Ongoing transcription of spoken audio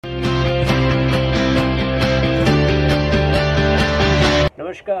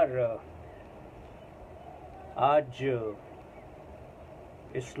नमस्कार। आज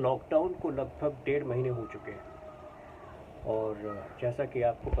इस लॉकडाउन को लगभग 1.5 महीने हो चुके हैं और जैसा कि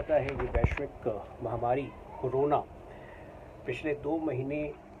आपको पता है ये वैश्विक महामारी कोरोना पिछले 2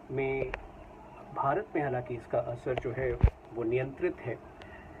 महीने में भारत में हालांकि इसका असर जो है वो नियंत्रित है।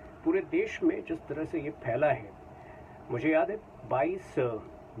 पूरे देश में जिस तरह से ये फैला है, मुझे याद है 22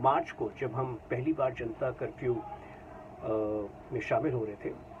 मार्च को जब हम पहली बार जनता कर्फ्यू में शामिल हो रहे थे,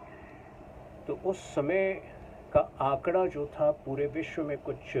 तो उस समय का आंकड़ा जो था पूरे विश्व में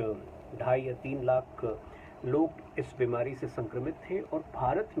कुछ 2.5 या 3 लाख लोग इस बीमारी से संक्रमित थे और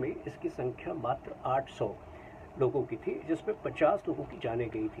भारत में इसकी संख्या मात्र 800 लोगों की थी, जिसमें 50 लोगों की जानें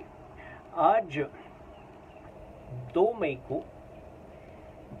गई थी। आज 2 मई को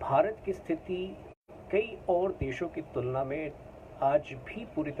भारत की स्थिति कई और देशों की तुलना में आज भी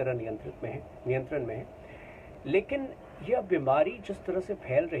पूरी तरह नियंत्रण में है, लेकिन यह बीमारी जिस तरह से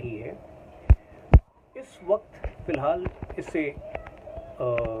फैल रही है, इस वक्त फिलहाल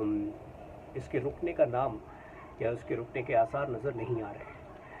इसके रुकने का नाम या उसके रुकने के आसार नज़र नहीं आ रहे हैं।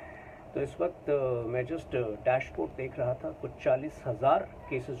 तो इस वक्त मैं जस्ट डैशबोर्ड देख रहा था, कुछ 40,000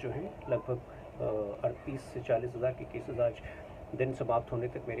 केसेस जो हैं, लगभग 38 से 40,000 के केसेस आज दिन समाप्त होने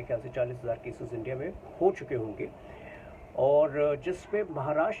तक मेरे ख्याल से 40,000 केसेस इंडिया में हो चुके होंगे, और जिसमें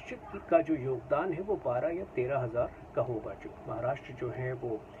महाराष्ट्र का जो योगदान है वो 12 या 13,000 का होगा। जो महाराष्ट्र जो है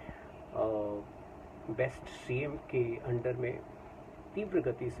वो बेस्ट सीएम के अंडर में तीव्र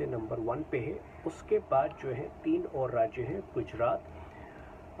गति से नंबर 1 पे है। उसके बाद जो है 3 और राज्य हैं,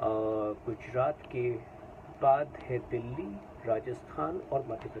 गुजरात के बाद है दिल्ली, राजस्थान और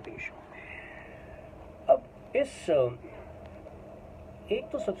मध्य प्रदेश। अब एक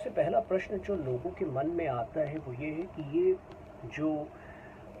तो सबसे पहला प्रश्न जो लोगों के मन में आता है वो ये है कि ये जो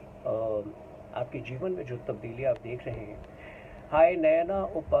आपके जीवन में जो तब्दीली आप देख रहे हैं। हाय Naina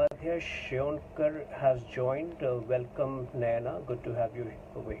Upadhyay श्योनकर has joined. Welcome Naina, good to have you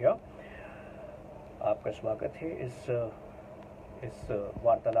over here. आपका स्वागत है इस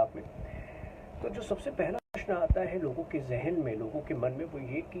वार्तालाप में। तो जो सबसे पहला प्रश्न आता है लोगों के जहन में, लोगों के मन में, वो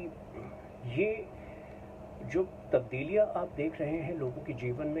ये कि ये जो तब्दीलियां आप देख रहे हैं लोगों के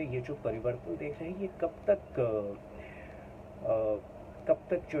जीवन में, ये जो परिवर्तन देख रहे हैं, ये कब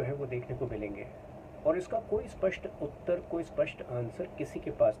तक जो है वो देखने को मिलेंगे, और इसका कोई स्पष्ट उत्तर, कोई स्पष्ट आंसर किसी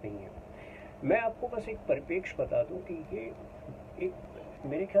के पास नहीं है। मैं आपको बस एक परिप्रेक्ष्य बता दूं कि ये एक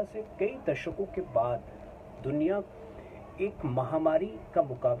मेरे ख्याल से कई दशकों के बाद दुनिया एक महामारी का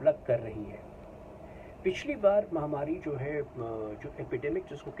मुकाबला कर रही है। पिछली बार महामारी जो है, जो एपिडेमिक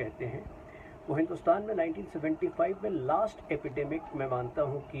जिसको कहते हैं, वो हिंदुस्तान में 1975 में लास्ट एपिडेमिक मैं मानता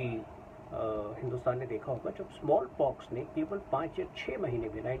हूँ कि हिंदुस्तान ने देखा होगा, जब स्मॉल पॉक्स ने केवल 5 या 6 महीने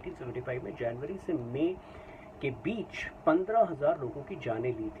में 1975 में जनवरी से मई के बीच 15,000 लोगों की जानें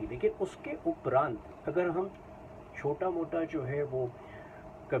ली थी। लेकिन उसके उपरांत अगर हम छोटा मोटा जो है वो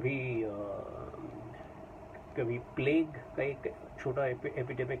कभी प्लेग का एक छोटा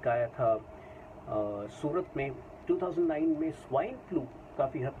एपिडेमिक आया था सूरत में, 2009 में स्वाइन फ्लू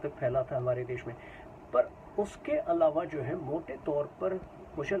काफ़ी हद तक फैला था हमारे देश में, पर उसके अलावा जो है मोटे तौर पर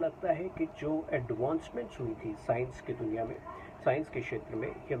मुझे लगता है कि जो एडवांसमेंट्स हुई थी साइंस की दुनिया में, साइंस के क्षेत्र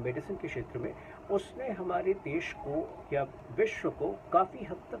में या मेडिसिन के क्षेत्र में, उसने हमारे देश को या विश्व को काफ़ी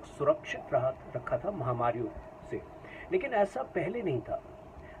हद तक सुरक्षित रखा था महामारियों से। लेकिन ऐसा पहले नहीं था।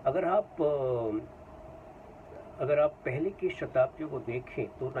 अगर आप पहले की शताब्दियों को देखें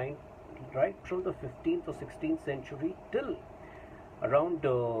तो right from the 15th or 16th century till around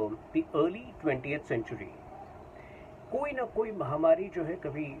the early 20th century, कोई ना कोई महामारी जो है,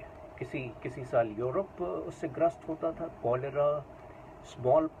 कभी किसी साल यूरोप उससे ग्रस्त होता था, कॉलेरा,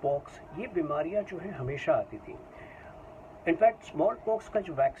 स्मॉल पॉक्स, ये बीमारियां जो है हमेशा आती थी। इनफैक्ट स्मॉल पॉक्स का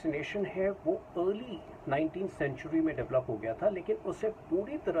जो वैक्सीनेशन है वो अर्ली 19th सेंचुरी में डेवलप हो गया था, लेकिन उसे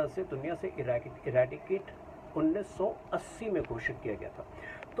पूरी तरह से दुनिया से इरेडिकेट 1980 में घोषित किया गया था।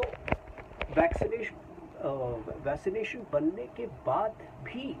 तो वैक्सीनेशन बनने के बाद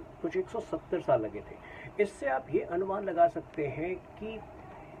भी कुछ 170 साल लगे थे। इससे आप ये अनुमान लगा सकते हैं कि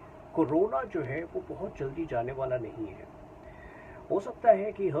कोरोना जो है वो बहुत जल्दी जाने वाला नहीं है। हो सकता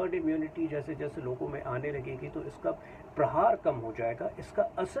है कि हर्ड इम्यूनिटी जैसे जैसे लोगों में आने लगेगी तो इसका प्रहार कम हो जाएगा, इसका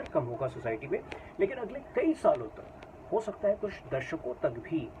असर कम होगा सोसाइटी में, लेकिन अगले कई सालों तक, हो सकता है कुछ दशकों तक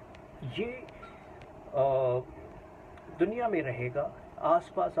भी ये दुनिया में रहेगा।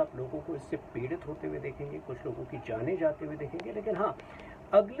 आसपास आप लोगों को इससे पीड़ित होते हुए देखेंगे, कुछ लोगों की जानें जाते हुए देखेंगे, लेकिन हाँ,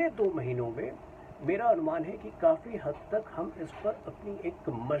 अगले 2 महीनों में मेरा अनुमान है कि काफ़ी हद तक हम इस पर अपनी एक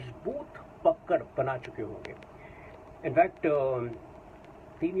मजबूत पकड़ बना चुके होंगे। इनफैक्ट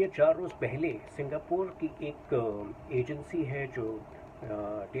 3 या 4 रोज़ पहले सिंगापुर की एक एजेंसी है जो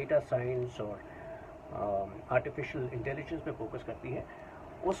डेटा साइंस और आर्टिफिशियल इंटेलिजेंस पे फोकस करती है,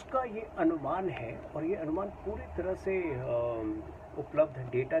 उसका ये अनुमान है, और ये अनुमान पूरी तरह से उपलब्ध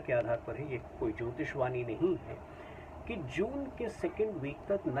डेटा के आधार पर है, ये कोई ज्योतिषवाणी नहीं है, कि जून के सेकेंड वीक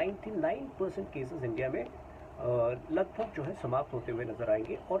तक 99% केसेस इंडिया में लगभग जो है समाप्त होते हुए नजर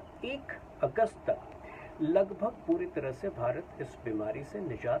आएंगे, और 1 अगस्त तक लगभग पूरी तरह से भारत इस बीमारी से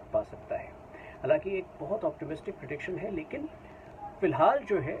निजात पा सकता है। हालांकि एक बहुत ऑप्टिमिस्टिक प्रेडिक्शन है, लेकिन फिलहाल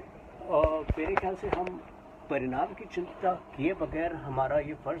जो है मेरे ख्याल से हम परिणाम की चिंता किए बगैर, हमारा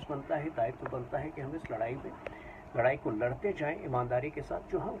ये फर्ज बनता है, दायित्व बनता है कि हम इस लड़ाई को लड़ते जाएं ईमानदारी के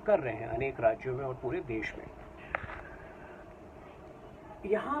साथ, जो हम कर रहे हैं अनेक राज्यों में और पूरे देश में।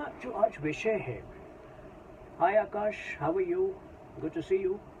 यहाँ जो आज विषय है, हाय आकाश, how are you, good to C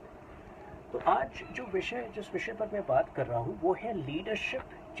you. तो आज जो जिस विषय पर मैं बात कर रहा हूँ वो है लीडरशिप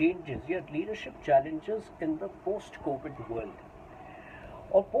चेंजेस या leadership challenges in the post Covid world.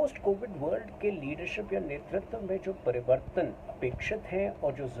 और पोस्ट कोविड वर्ल्ड के लीडरशिप या नेतृत्व में जो परिवर्तन अपेक्षित हैं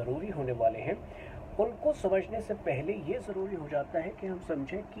और जो ज़रूरी होने वाले हैं, उनको समझने से पहले ये ज़रूरी हो जाता है कि हम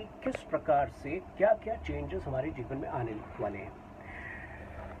समझें कि किस प्रकार से क्या क्या चेंजेस हमारे जीवन में आने वाले हैं।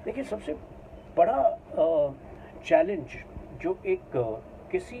 देखिए, सबसे बड़ा चैलेंज जो एक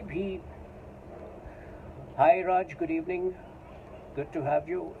किसी भी, hi Raj, good evening, good to have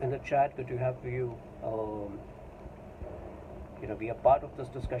you in the chat, good to have you be a part of this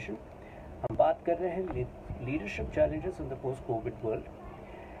discussion। हम बात कर रहे हैं leadership challenges in the post Covid world.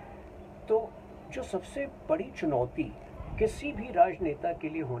 तो जो सबसे बड़ी चुनौती किसी भी राजनेता के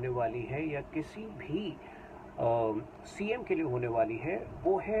लिए होने वाली है या किसी भी सीएम के लिए होने वाली है,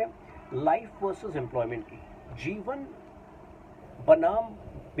 वो है लाइफ वर्सेस एम्प्लॉयमेंट की, जीवन बनाम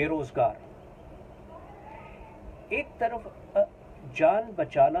बेरोजगार। एक तरफ जान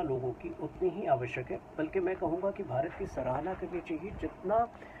बचाना लोगों की उतनी ही आवश्यक है, बल्कि मैं कहूँगा कि भारत की सराहना करनी चाहिए। जितना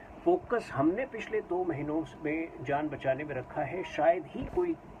फोकस हमने पिछले 2 महीनों में जान बचाने में रखा है, शायद ही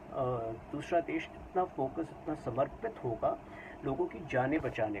कोई दूसरा देश इतना फोकस, इतना समर्पित होगा लोगों की जानें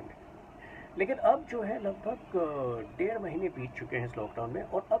बचाने में। लेकिन अब जो है लगभग 1.5 महीने बीत चुके हैं इस लॉकडाउन में,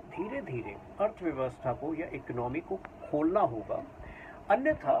 और अब धीरे धीरे अर्थव्यवस्था को या इकोनॉमी को खोलना होगा,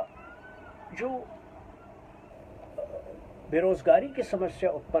 अन्यथा जो बेरोजगारी की समस्या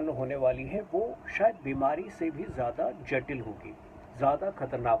उत्पन्न होने वाली है वो शायद बीमारी से भी ज़्यादा जटिल होगी, ज़्यादा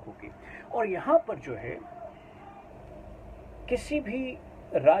खतरनाक होगी। और यहाँ पर जो है किसी भी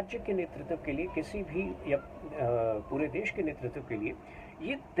राज्य के नेतृत्व के लिए, किसी भी या पूरे देश के नेतृत्व के लिए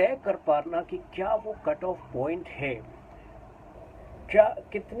ये तय कर पाना कि क्या वो कट ऑफ पॉइंट है, क्या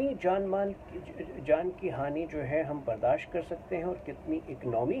कितनी जान की हानि जो है हम बर्दाश्त कर सकते हैं, और कितनी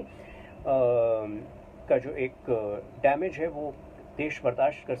इकोनॉमी का जो एक डैमेज है वो देश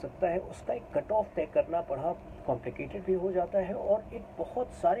बर्दाश्त कर सकता है, उसका एक कट ऑफ तय करना बड़ा कॉम्प्लिकेटेड भी हो जाता है, और एक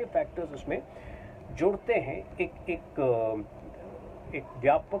बहुत सारे फैक्टर्स उसमें जुड़ते हैं एक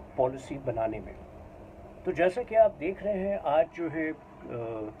व्यापक पॉलिसी बनाने में। तो जैसा कि आप देख रहे हैं, आज जो है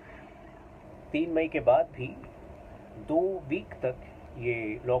 3 मई के बाद भी 2 वीक तक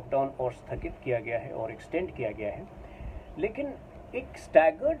ये लॉकडाउन और स्थगित किया गया है और एक्सटेंड किया गया है, लेकिन एक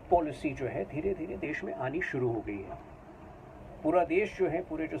स्टैगर्ड पॉलिसी जो है धीरे धीरे देश में आनी शुरू हो गई है। पूरा देश जो है,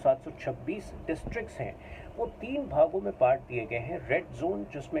 पूरे जो 726 डिस्ट्रिक्ट्स हैं, वो 3 भागों में बांट दिए गए हैं। रेड जोन,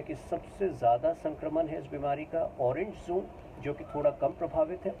 जिसमें कि सबसे ज़्यादा संक्रमण है इस बीमारी का, ऑरेंज जोन जो कि थोड़ा कम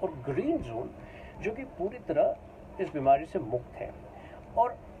प्रभावित है, और ग्रीन जोन जो कि पूरी तरह इस बीमारी से मुक्त है।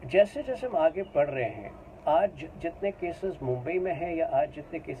 और जैसे जैसे हम आगे बढ़ रहे हैं, आज जितने केसेस मुंबई में हैं, या आज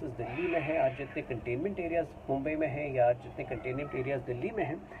जितने केसेस दिल्ली में हैं, आज जितने कंटेनमेंट एरियाज मुंबई में हैं, या आज जितने कंटेनमेंट एरियाज दिल्ली में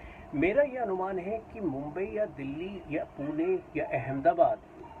हैं, मेरा ये अनुमान है कि मुंबई या दिल्ली या पुणे या अहमदाबाद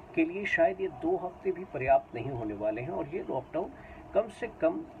के लिए शायद ये 2 हफ्ते भी पर्याप्त नहीं होने वाले हैं, और ये लॉकडाउन कम से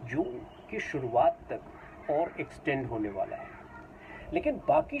कम जून की शुरुआत तक और एक्सटेंड होने वाला है। लेकिन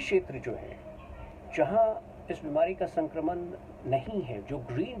बाकी क्षेत्र जो है, जहाँ इस बीमारी का संक्रमण नहीं है, जो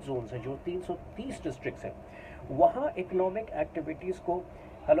ग्रीन जोन्स हैं, जो 330 डिस्ट्रिक्ट्स हैं, वहाँ इकोनॉमिक एक्टिविटीज़ को,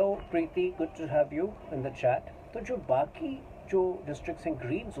 hello Preeti, good to have you in the chat. तो जो बाकी जो डिस्ट्रिक्ट्स हैं,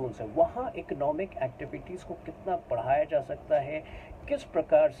 ग्रीन जोन्स हैं, वहाँ इकोनॉमिक एक्टिविटीज़ को कितना बढ़ाया जा सकता है, किस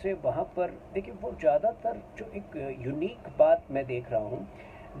प्रकार से वहाँ पर, देखिए वो ज़्यादातर जो एक यूनिक बात मैं देख रहा हूँ,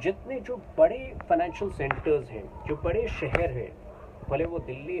 जितने जो बड़े फाइनेंशियल सेंटर्स हैं, जो बड़े शहर हैं, भले वो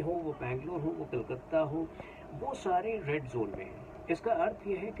दिल्ली हो, वो बेंगलोर हो, वो कलकत्ता हो, वो सारे रेड जोन में हैं। इसका अर्थ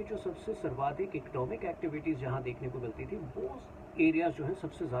ये है कि जो सबसे सर्वाधिक इकोनॉमिक एक्टिविटीज़ जहाँ देखने को मिलती थी, वो एरियाज जो हैं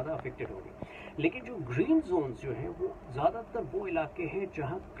सबसे ज़्यादा अफेक्टेड होंगे। लेकिन जो ग्रीन जोन्स जो हैं, वो ज़्यादातर वो इलाके हैं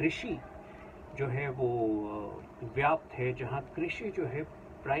जहाँ कृषि जो है वो व्याप्त है, जहाँ कृषि जो है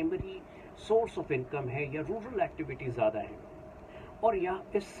प्राइमरी सोर्स ऑफ इनकम है, या रूरल एक्टिविटी ज़्यादा है। और यहाँ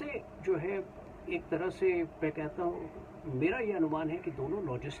इससे जो है एक तरह से मैं कहता हूँ, मेरा ये अनुमान है कि दोनों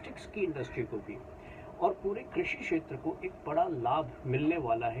लॉजिस्टिक्स की इंडस्ट्री को भी और पूरे कृषि क्षेत्र को एक बड़ा लाभ मिलने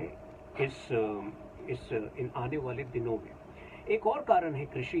वाला है इन आने वाले दिनों में। एक और कारण है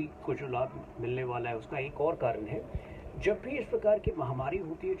कृषि को जो लाभ मिलने वाला है, उसका एक और कारण है, जब भी इस प्रकार की महामारी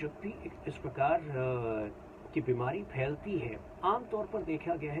होती है, जब भी इस प्रकार की बीमारी फैलती है, आमतौर पर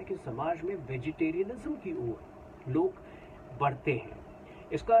देखा गया है कि समाज में वेजिटेरियनिज्म की ओर लोग बढ़ते हैं।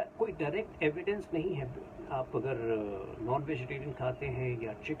 इसका कोई डायरेक्ट एविडेंस नहीं है। आप अगर नॉन वेजिटेरियन खाते हैं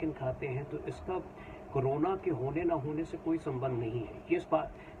या चिकन खाते हैं तो इसका कोरोना के होने ना होने से कोई संबंध नहीं है, ये इस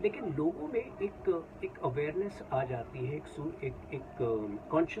बात, लेकिन लोगों में एक अवेयरनेस आ जाती है, एक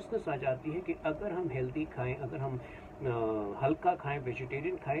कॉन्शियसनेस आ जाती है कि अगर हम हेल्दी खाएं, अगर हम हल्का खाएं,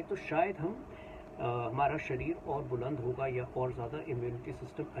 वेजिटेरियन खाएं, तो शायद हमारा शरीर और बुलंद होगा या और ज़्यादा इम्यूनिटी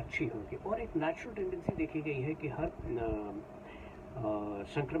सिस्टम अच्छी होगी। और एक नेचुरल टेंडेंसी देखी गई है कि हर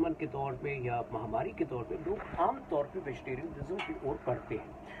संक्रमण के दौर में या महामारी के दौर में लोग आमतौर पे वेजिटेरियनिज्म की ओर बढ़ते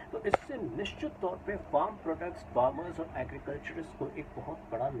हैं। तो इससे निश्चित तौर पे फार्म प्रोडक्ट्स, फार्मर्स और एग्रीकल्चरिस्ट को एक बहुत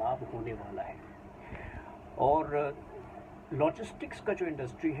बड़ा लाभ होने वाला है। और लॉजिस्टिक्स का जो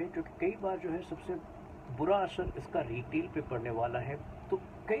इंडस्ट्री है, जो कि कई बार जो है सबसे बुरा असर इसका रिटेल पे पड़ने वाला है, तो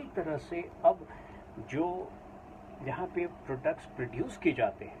कई तरह से अब जो जहाँ पे प्रोडक्ट्स प्रोड्यूस किए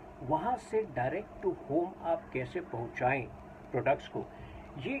जाते हैं वहाँ से डायरेक्ट टू होम आप कैसे पहुँचाएँ प्रोडक्ट्स को,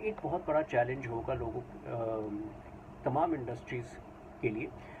 ये एक बहुत बड़ा चैलेंज होगा लोगों तमाम इंडस्ट्रीज़ के लिए।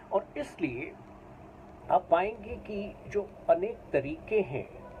 और इसलिए आप पाएंगे कि जो अनेक तरीके हैं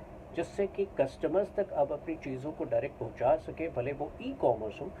जिससे कि कस्टमर्स तक अब अपनी चीज़ों को डायरेक्ट पहुंचा सके, भले वो ई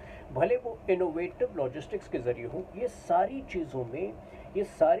कॉमर्स हो, भले वो इनोवेटिव लॉजिस्टिक्स के ज़रिए हो, ये सारी चीज़ों में, ये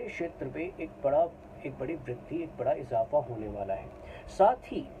सारे क्षेत्र में एक बड़ी वृद्धि, एक बड़ा इजाफा होने वाला है।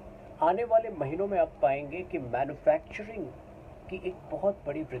 साथ ही आने वाले महीनों में आप पाएंगे कि मैन्युफैक्चरिंग की एक बहुत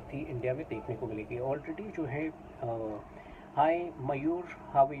बड़ी वृद्धि इंडिया में देखने को मिलेगी। ऑलरेडी जो है hi Mayur,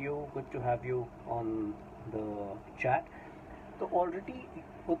 how are you, good to have you on the chat. तो ऑलरेडी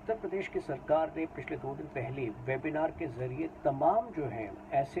उत्तर प्रदेश की सरकार ने पिछले 2 दिन पहले वेबिनार के ज़रिए तमाम जो हैं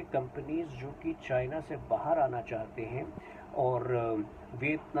ऐसे कंपनीज जो कि चाइना से बाहर आना चाहते हैं और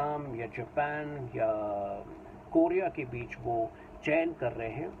वियतनाम या जापान या कोरिया के बीच वो चयन कर रहे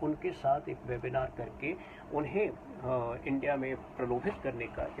हैं, उनके साथ एक वेबिनार करके उन्हें इंडिया में प्रलोभित करने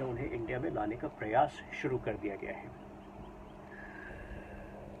का या उन्हें इंडिया में लाने का प्रयास शुरू कर दिया गया है।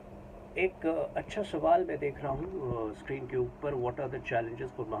 एक अच्छा सवाल मैं देख रहा हूँ स्क्रीन के ऊपर, what are the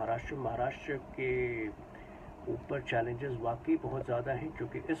challenges for Maharashtra. Maharashtra के ऊपर चैलेंजेस वाकई बहुत ज़्यादा हैं,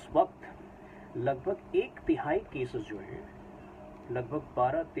 क्योंकि इस वक्त लगभग 1/3 केसेस जो हैं, लगभग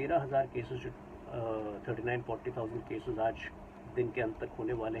 12-13 हज़ार केसेस, 39-40,000 केसेस आज दिन के अंत तक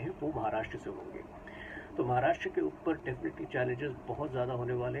होने वाले हैं, वो महाराष्ट्र से होंगे। तो महाराष्ट्र के ऊपर डेफिनेटली चैलेंजेस बहुत ज़्यादा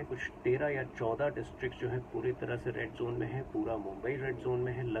होने वाले हैं। कुछ 13 या 14 डिस्ट्रिक्ट जो हैं पूरी तरह से रेड जोन में है, पूरा मुंबई रेड जोन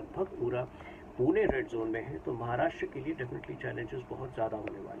में है, लगभग पूरा पुणे रेड जोन में है। तो महाराष्ट्र के लिए डेफिनेटली चैलेंजेस बहुत ज़्यादा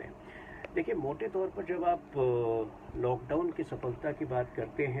होने वाले हैं। देखिए, मोटे तौर पर जब आप लॉकडाउन की सफलता की बात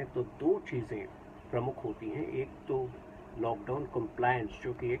करते हैं तो 2 चीज़ें प्रमुख होती हैं। एक तो लॉकडाउन कंप्लायंस,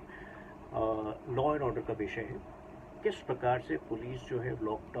 जो कि एक लॉ एंड ऑर्डर का विषय है, किस प्रकार से पुलिस जो है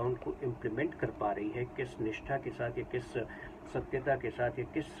लॉकडाउन को इम्प्लीमेंट कर पा रही है, किस निष्ठा के साथ या किस सत्यता के साथ या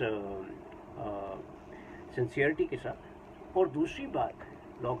किस सिंसियरिटी के साथ। और दूसरी बात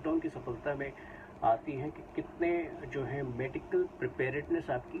लॉकडाउन की सफलता में आती है कि कितने जो है मेडिकल प्रिपेयर्डनेस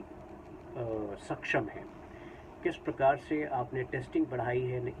आपकी सक्षम है, किस प्रकार से आपने टेस्टिंग बढ़ाई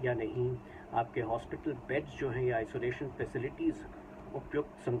है या नहीं, आपके हॉस्पिटल बेड्स जो हैं या आइसोलेशन फैसिलिटीज़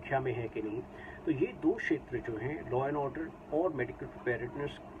उपयुक्त संख्या में है कि नहीं। तो ये 2 क्षेत्र जो हैं, लॉ एंड ऑर्डर और मेडिकल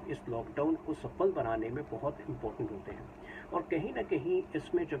प्रिपेयर्डनेस, इस लॉकडाउन को सफल बनाने में बहुत इम्पोर्टेंट होते हैं। और कहीं ना कहीं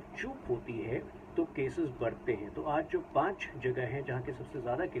इसमें जब चूक होती है तो केसेस बढ़ते हैं। तो आज जो 5 जगह हैं जहाँ के सबसे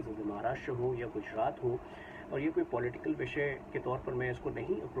ज़्यादा केसेस हैं, महाराष्ट्र हो या गुजरात हो, और ये कोई पॉलिटिकल विषय के तौर पर मैं इसको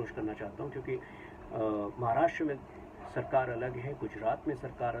नहीं अप्रोच करना चाहता हूँ, क्योंकि महाराष्ट्र में सरकार अलग है, गुजरात में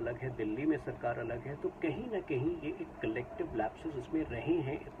सरकार अलग है, दिल्ली में सरकार अलग है। तो कहीं ना कहीं ये एक कलेक्टिव लैप्सेस इसमें रहे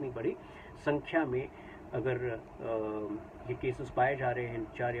हैं। इतनी बड़ी संख्या में अगर ये केसेस पाए जा रहे हैं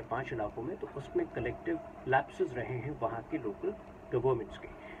 4 या 5 इलाकों में, तो उसमें कलेक्टिव लैप्सेस रहे हैं वहाँ के लोकल गवर्नमेंट्स के।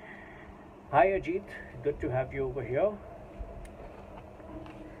 Hi Ajit, good to have you over here.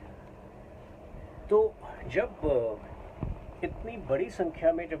 तो जब इतनी बड़ी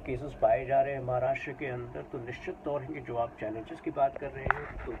संख्या में जब केसेस पाए जा रहे हैं महाराष्ट्र के अंदर, तो निश्चित तौर है कि जो आप चैलेंजेस की बात कर रहे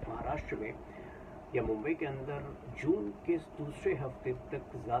हैं, तो महाराष्ट्र में या मुंबई के अंदर जून के दूसरे हफ्ते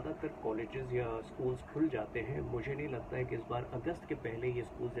तक ज़्यादातर कॉलेजेस या स्कूल्स खुल जाते हैं। मुझे नहीं लगता है कि इस बार अगस्त के पहले ये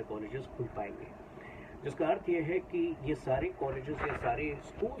स्कूल्स या कॉलेजेस खुल पाएंगे। जिसका अर्थ ये है कि ये सारे कॉलेजेस या सारे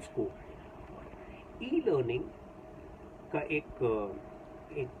स्कूल्स को ई लर्निंग का एक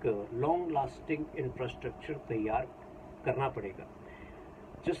लॉन्ग लास्टिंग इंफ्रास्ट्रक्चर तैयार करना पड़ेगा,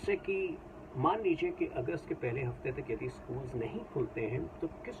 जिससे कि मान लीजिए कि अगस्त के पहले हफ्ते तक यदि स्कूल्स नहीं खुलते हैं तो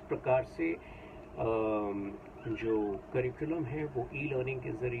किस प्रकार से जो करिकुलम है वो ई लर्निंग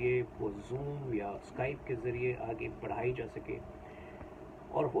के ज़रिए, वो जूम या स्काइप के ज़रिए आगे बढ़ाई जा सके।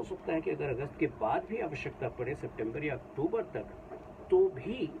 और हो सकता है कि अगर अगस्त के बाद भी आवश्यकता पड़े सितंबर या अक्टूबर तक, तो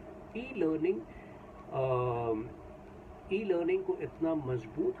भी ई लर्निंग को इतना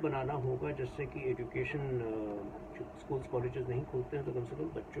मजबूत बनाना होगा जिससे कि एजुकेशन, जो स्कूल्स कॉलेजेस नहीं खुलते हैं तो कम से कम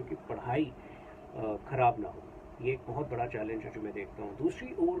बच्चों की पढ़ाई ख़राब ना हो। ये एक बहुत बड़ा चैलेंज है जो मैं देखता हूँ।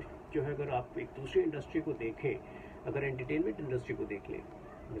 दूसरी ओर जो है, अगर आप एक दूसरी इंडस्ट्री को देखें, अगर एंटरटेनमेंट इंडस्ट्री को देख लें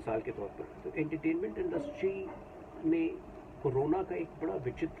मिसाल के तौर पर, तो एंटरटेनमेंट इंडस्ट्री में कोरोना का एक बड़ा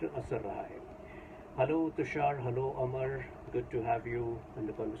विचित्र असर रहा है। Hello Tushar, hello Amar, good to have you in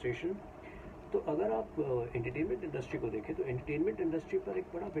the conversation. तो अगर आप एंटरटेनमेंट इंडस्ट्री को देखें तो एंटरटेनमेंट इंडस्ट्री पर एक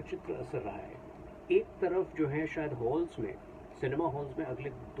बड़ा विचित्र असर रहा है। एक तरफ जो है शायद हॉल्स में, सिनेमा हॉल्स में अगले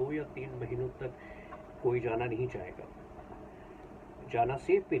 2 या 3 महीनों तक कोई जाना नहीं चाहेगा, जाना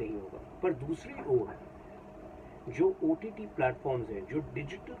सेफ भी नहीं होगा। पर दूसरी ओर जो OTT प्लेटफॉर्म्स हैं, जो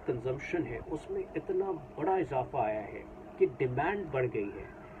डिजिटल कंजम्पशन है, उसमें इतना बड़ा इजाफा आया है कि डिमांड बढ़ गई है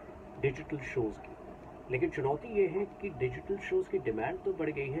डिजिटल शोज़ की। लेकिन चुनौती ये है कि डिजिटल शोज़ की डिमांड तो बढ़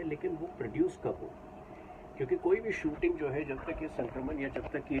गई है, लेकिन वो प्रोड्यूस कब हो, क्योंकि कोई भी शूटिंग जो है, जब तक ये संक्रमण या जब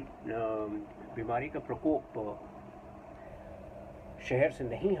तक ये बीमारी का प्रकोप शहर से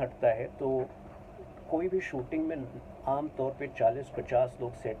नहीं हटता है, तो कोई भी शूटिंग में आम तौर पे 40-50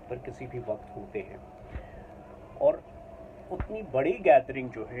 लोग सेट पर किसी भी वक्त होते हैं, और उतनी बड़ी गैदरिंग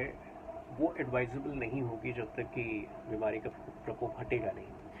जो है वो एडवाइजेबल नहीं होगी जब तक कि बीमारी का प्रकोप हटेगा नहीं।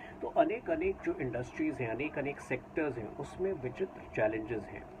 तो अनेक जो इंडस्ट्रीज़ हैं, अनेक सेक्टर्स हैं, उसमें विचित्र चैलेंजेस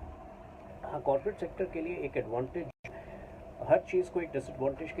हैं। हाँ, कॉर्पोरेट सेक्टर के लिए एक एडवांटेज, हर चीज़ को एक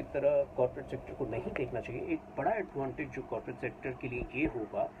डिसएडवांटेज की तरह कॉर्पोरेट सेक्टर को नहीं देखना चाहिए। एक बड़ा एडवांटेज जो कॉर्पोरेट सेक्टर के लिए ये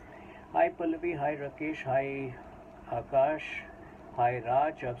होगा, हाय पल्लवी, हाय राकेश, हाय आकाश, हाय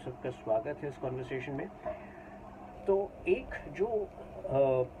राज, आप सबका स्वागत है इस कॉन्वर्सेशन में। तो एक जो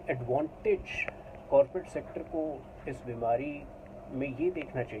एडवांटेज कॉर्पोरेट सेक्टर को इस बीमारी में ये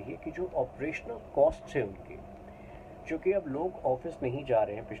देखना चाहिए कि जो ऑपरेशनल कॉस्ट्स हैं उनके, क्योंकि अब लोग ऑफिस नहीं जा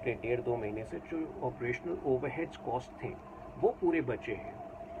रहे हैं पिछले 1.5-2 महीने से, जो ऑपरेशनल ओवरहेड्स कॉस्ट थे वो पूरे बचे हैं।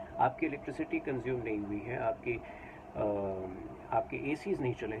 आपकी इलेक्ट्रिसिटी कंज्यूम नहीं हुई है, आपके एसीज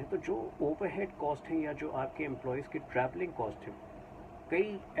नहीं चले हैं, तो जो ओवरहेड कॉस्ट हैं या जो आपके एम्प्लॉयज़ की ट्रैवलिंग कॉस्ट है,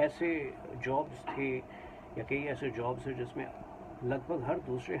 कई ऐसे जॉब्स थे या कई ऐसे जॉब्स हैं जिसमें लगभग हर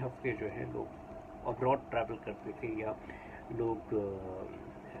दूसरे हफ्ते जो है लोग अब्रॉड ट्रैवल करते थे या लोग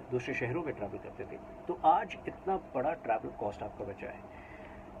दूसरे शहरों में ट्रैवल करते थे। तो आज इतना बड़ा ट्रैवल कॉस्ट आपका बचा है।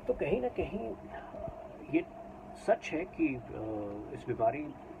 तो कहीं ना कहीं ये सच है कि इस बीमारी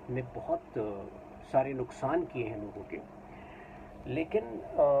ने बहुत सारे नुकसान किए हैं लोगों के, लेकिन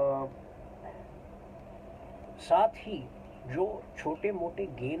साथ ही जो छोटे मोटे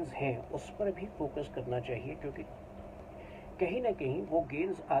गेन्स हैं उस पर भी फोकस करना चाहिए, क्योंकि कहीं ना कहीं वो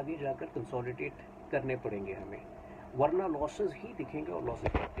गेन्स आगे जाकर कंसोलिडेट करने पड़ेंगे हमें, वरना लॉसेस ही दिखेंगे और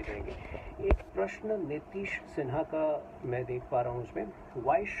लॉसेस बढ़ते जाएंगे। एक प्रश्न नीतीश सिन्हा का मैं देख पा रहा हूँ उसमें,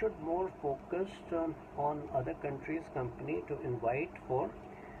 why should more focused on other countries company to invite for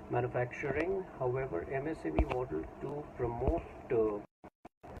manufacturing, however MSME model to promote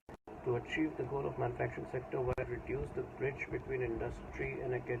to achieve the goal of manufacturing sector while reduce the bridge between industry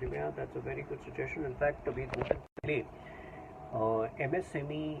and academia. That's a very good suggestion. In fact, अभी कुछ दिन पहले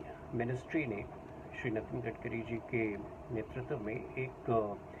MSME ministry ने श्री नितिन गडकरी जी के नेतृत्व में एक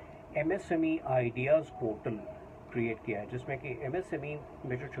MSME ideas portal create किया है, जिसमें कि MSME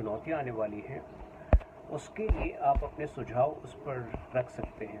में जो चुनौतियाँ आने वाली हैं उसके लिए आप अपने सुझाव उस पर रख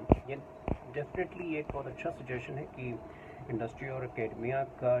सकते हैं। ये डेफिनेटली एक बहुत अच्छा सजेशन है कि इंडस्ट्री और एकेडमिया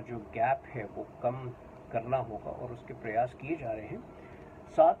का जो गैप है वो कम करना होगा और उसके प्रयास किए जा रहे हैं।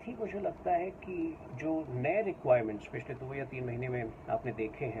 साथ ही मुझे लगता है कि जो नए रिक्वायरमेंट्स पिछले 2 या 3 महीने में आपने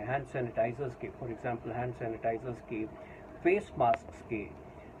देखे हैं, हैंड सैनिटाइजर्स के, फॉर एग्जांपल हैंड सैनिटाइजर्स के, फेस मास्क के,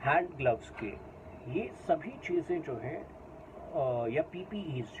 हैंड ग्लव्स के, ये सभी चीज़ें जो हैं या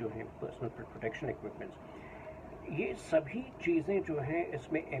PPEs जो हैं, पर्सनल प्रोटेक्शन इक्विपमेंट्स, ये सभी चीज़ें जो हैं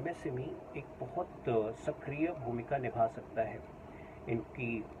इसमें MSME एक बहुत सक्रिय भूमिका निभा सकता है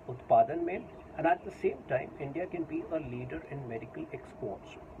इनकी उत्पादन में। And at the same time India can be a leader in medical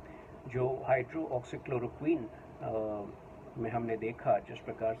exports. जो हाइड्रोक्सीक्लोरोक्विन में हमने देखा जिस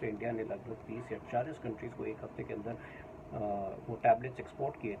प्रकार से इंडिया ने लगभग 30 या 40 कंट्रीज़ को एक हफ्ते के अंदर वो टैबलेट्स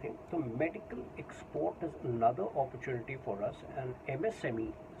एक्सपोर्ट किए थे। तो medical export is another opportunity for us, and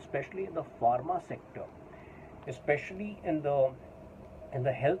MSME specially in the pharma sector, specially in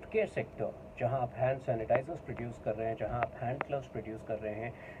the health care sector, जहाँ आप हैंड सैनिटाइजर्स प्रोड्यूस कर रहे हैं, जहाँ आप हैंड ग्लव्स प्रोड्यूस कर रहे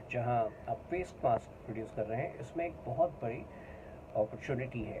हैं, जहाँ आप फेस मास्क प्रोड्यूस कर रहे हैं, इसमें एक बहुत बड़ी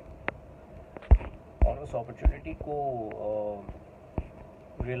अपॉर्चुनिटी है। और उस अपॉर्चुनिटी को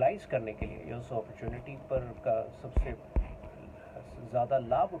रियलाइज़ करने के लिए, उस अपॉर्चुनिटी पर का सबसे ज़्यादा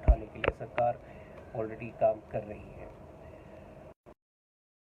लाभ उठाने के लिए सरकार ऑलरेडी काम कर रही है।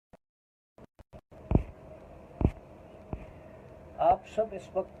 आप सब इस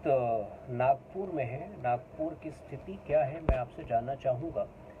वक्त नागपुर में हैं। नागपुर की स्थिति क्या है मैं आपसे जानना चाहूँगा,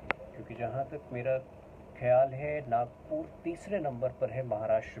 क्योंकि जहाँ तक मेरा ख्याल है नागपुर तीसरे नंबर पर है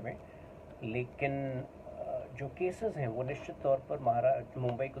महाराष्ट्र में, लेकिन जो केसेस हैं वो निश्चित तौर पर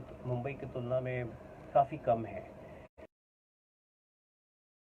मुंबई की तुलना में काफ़ी कम है।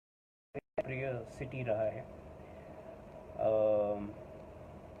 प्रिय सिटी रहा है।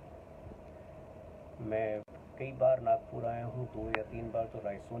 मैं कई बार नागपुर आया हूँ, 2 या 3 बार तो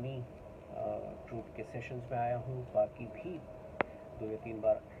रायसोनी ट्रूप के सेशंस में आया हूँ, बाकी भी 2 या 3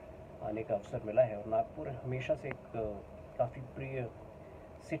 बार आने का अवसर मिला है। और नागपुर हमेशा से एक काफ़ी प्रिय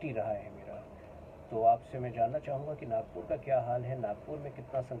सिटी रहा है मेरा। तो आपसे मैं जानना चाहूँगा कि नागपुर का क्या हाल है, नागपुर में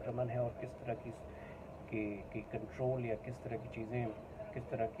कितना संक्रमण है और किस तरह की कंट्रोल या किस तरह की चीज़ें, किस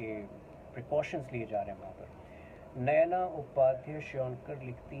तरह के प्रिकॉशंस लिए जा रहे हैं वहाँ पर। नयना उपाध्याय श्योनकर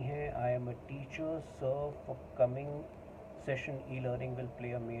लिखती हैं, I am a teacher sir, for coming session e learning will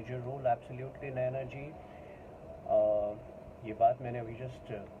play a major role. Absolutely Naina जी, ये बात मैंने अभी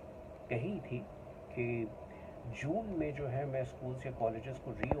जस्ट कही थी कि जून में जो है मैं स्कूल्स या कॉलेजेस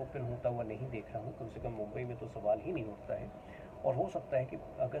को रीओपन होता हुआ नहीं देख रहा हूँ। कम से कम मुंबई में तो सवाल ही नहीं उठता है, और हो सकता है कि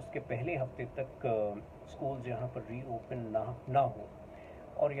अगस्त के पहले हफ्ते तक स्कूल्स यहाँ पर रीओपन ना हो।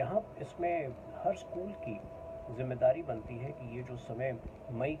 और यहाँ इसमें हर स्कूल की जिम्मेदारी बनती है कि ये जो समय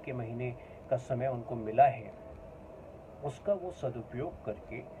मई के महीने का समय उनको मिला है, उसका वो सदुपयोग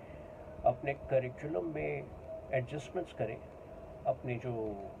करके अपने करिकुलम में एडजस्टमेंट्स करें, अपने जो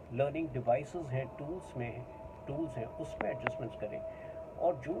लर्निंग डिवाइसेस हैं, टूल्स हैं उसमें एडजस्टमेंट्स करें।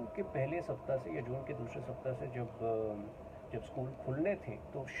 और जून के पहले सप्ताह से या जून के दूसरे सप्ताह से जब स्कूल खुलने थे,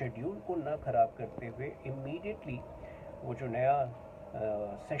 तो शेड्यूल को ना ख़राब करते हुए इमीडिएटली वो जो नया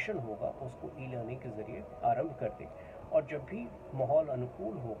सेशन होगा उसको ई लर्निंग के ज़रिए आरंभ कर दें। और जब भी माहौल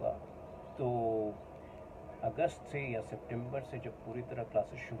अनुकूल होगा, तो अगस्त से या सितंबर से जब पूरी तरह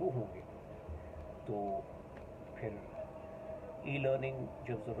क्लासेस शुरू होंगे, तो फिर ई लर्निंग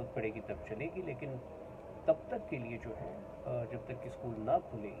जब ज़रूरत पड़ेगी तब चलेगी। लेकिन तब तक के लिए जो है, जब तक कि स्कूल ना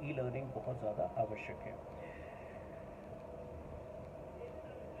खुले, ई लर्निंग बहुत ज़्यादा आवश्यक है।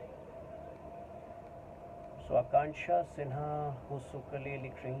 सो आकांक्षा सिन्हा हुसुकले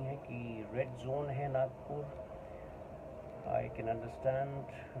लिख रही हैं कि रेड जोन है Nagpur. I can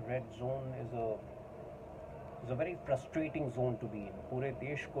understand. Red zone is a very frustrating zone to be in. पूरे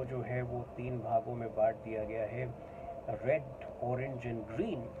देश को जो है वो 3 भागों में बांट दिया गया है, रेड, ऑरेंज एंड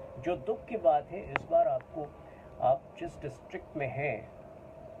ग्रीन। जो दुख की बात है, इस बार आप जिस डिस्ट्रिक्ट में हैं,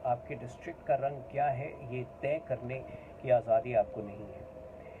 आपके डिस्ट्रिक्ट का रंग क्या है ये तय करने की आज़ादी आपको नहीं है।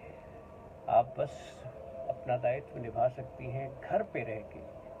 आप बस अपना दायित्व निभा सकती हैं घर पे रह के,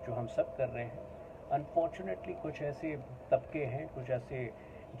 जो हम सब कर रहे हैं। अनफॉर्चुनेटली कुछ ऐसे तबके हैं, कुछ ऐसे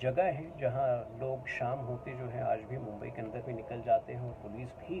जगह हैं जहां लोग शाम होते जो है आज भी मुंबई के अंदर भी निकल जाते हैं और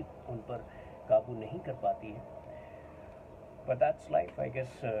पुलिस भी उन पर काबू नहीं कर पाती है। But that's life, I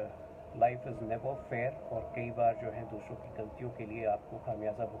guess. Life is never fair, और कई बार जो है दूसरों की गलतियों के लिए आपको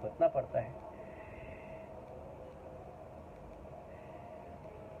खामियाजा भुगतना पड़ता है।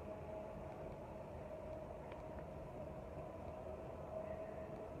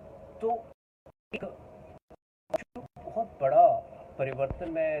 तो एक बहुत बड़ा परिवर्तन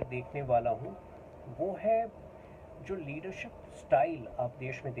मैं देखने वाला हूँ, वो है जो लीडरशिप स्टाइल आप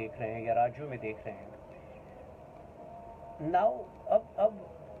देश में देख रहे हैं या राज्यों में देख रहे हैं नाउ। अब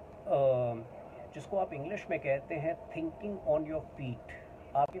जिसको आप इंग्लिश में कहते हैं थिंकिंग ऑन योर फीट।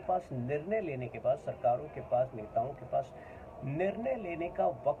 आपके पास निर्णय लेने के बाद, सरकारों के पास, नेताओं के पास निर्णय लेने का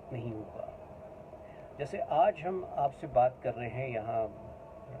वक्त नहीं होगा। जैसे आज हम आपसे बात कर रहे हैं यहाँ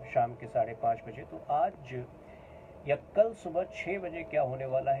शाम के 5:30 बजे, तो आज या कल सुबह 6 बजे क्या होने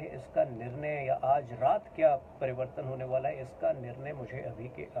वाला है इसका निर्णय, या आज रात क्या परिवर्तन होने वाला है इसका निर्णय मुझे अभी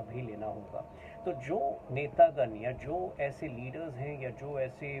के अभी लेना होगा। तो जो नेतागण या जो ऐसे लीडर्स हैं या जो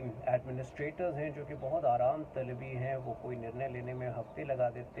ऐसे एडमिनिस्ट्रेटर्स हैं जो कि बहुत आराम तलबी हैं, वो कोई निर्णय लेने में हफ्ते लगा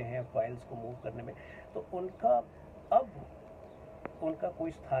देते हैं फाइल्स को मूव करने में, तो उनका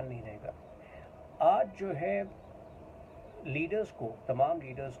कोई स्थान नहीं रहेगा। आज जो है लीडर्स को, तमाम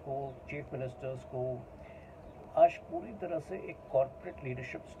लीडर्स को, चीफ मिनिस्टर्स को आज पूरी तरह से एक कॉर्पोरेट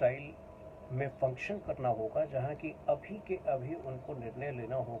लीडरशिप स्टाइल में फंक्शन करना होगा, जहां कि अभी के अभी उनको निर्णय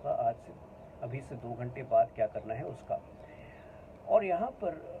लेना होगा आज से, अभी से 2 घंटे बाद क्या करना है उसका। और यहाँ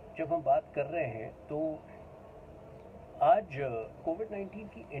पर जब हम बात कर रहे हैं तो आज कोविड-19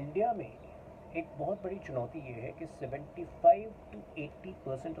 की इंडिया में एक बहुत बड़ी चुनौती ये है कि 75 to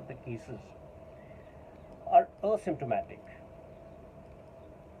 80% of the cases are asymptomatic.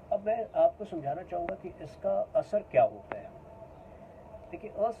 अब मैं आपको समझाना चाहूँगा कि इसका असर क्या होता है। देखिए,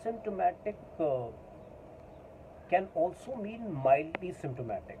 asymptomatic can also mean mildly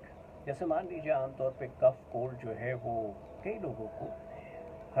symptomatic. जैसे मान लीजिए आमतौर पे कफ कोल्ड जो है वो कई लोगों को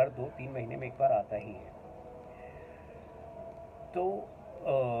हर 2-3 महीने में एक बार आता ही है। तो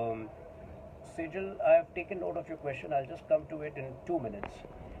Sejal, I have taken note of your question, I will just come to it in 2 minutes.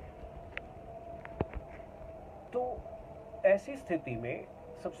 तो ऐसी स्थिति में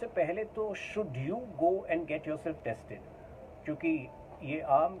सबसे पहले तो should you go and get yourself tested, क्योंकि ये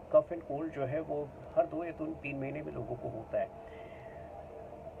आम कफ एंड कोल्ड जो है वो हर 2 या 3 महीने में लोगों को होता है।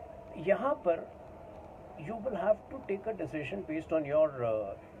 यहाँ पर you will have to take a decision based on your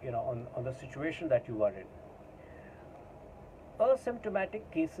on the situation that you are in. Asymptomatic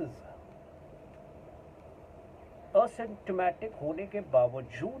cases, asymptomatic होने के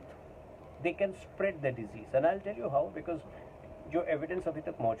बावजूद they can spread the disease, and I'll tell you how, because जो evidence अभी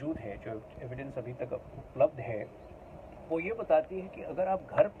तक मौजूद है, जो evidence अभी तक उपलब्ध है, वो ये बताती है कि अगर आप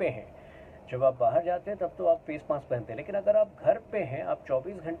घर पे हैं, जब आप बाहर जाते हैं तब तो आप फेस मास्क पहनते हैं, लेकिन अगर आप घर पे हैं आप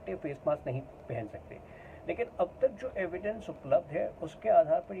 24 घंटे फेस मास्क नहीं पहन सकते। लेकिन अब तक जो एविडेंस उपलब्ध है उसके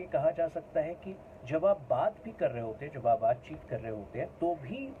आधार पर ये कहा जा सकता है कि जब आप बात भी कर रहे होते हैं, जब आप बातचीत कर रहे होते हैं, तो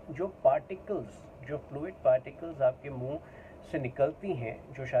भी जो पार्टिकल्स, जो फ्लूइड पार्टिकल्स आपके मुंह से निकलती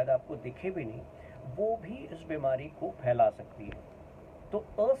हैं, जो शायद आपको दिखे भी नहीं, वो भी इस बीमारी को फैला सकती है। तो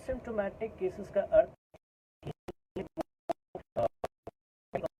असिम्प्टोमेटिक केसेस का अर्थ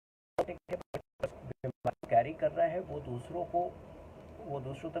कैरी कर रहा है, वो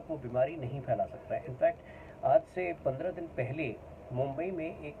दूसरों तक वो बीमारी नहीं फैला सकता है। इनफैक्ट आज से 15 दिन पहले मुंबई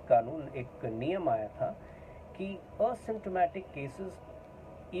में एक नियम आया था कि asymptomatic cases,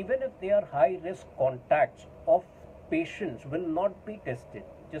 even if they are high risk contacts of patients, will not be tested,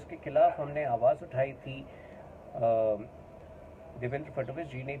 जिसके खिलाफ हमने आवाज़ उठाई थी। देवेंद्र फडणवीस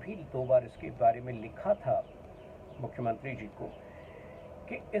जी ने भी 2 बार इसके बारे में लिखा था मुख्यमंत्री जी को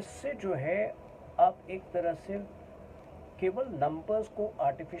कि इससे जो है आप एक तरह से केवल नंबर्स को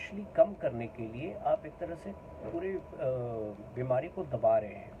आर्टिफिशियली कम करने के लिए आप एक तरह से पूरे बीमारी को दबा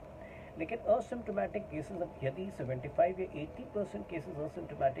रहे हैं। लेकिन असिम्प्टोमेटिक केसेस, यदि 75 या 80% केसेस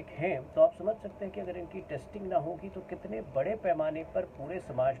असिम्प्टोमेटिक हैं, तो आप समझ सकते हैं कि अगर इनकी टेस्टिंग ना होगी तो कितने बड़े पैमाने पर पूरे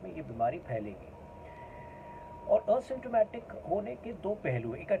समाज में ये बीमारी फैलेगी। और असिम्प्टोमेटिक होने के 2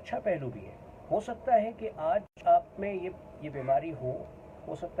 पहलू, एक अच्छा पहलू भी है। हो सकता है कि आज आप में ये बीमारी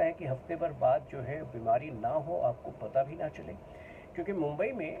हो सकता है कि हफ्ते भर बाद जो है बीमारी ना हो, आपको पता भी ना चले। क्योंकि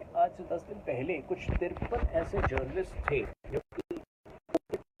मुंबई में आज से 10 दिन पहले कुछ 53 ऐसे जर्नलिस्ट थे जो कि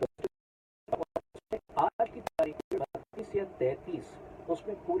आज की तारीख में 32 या 33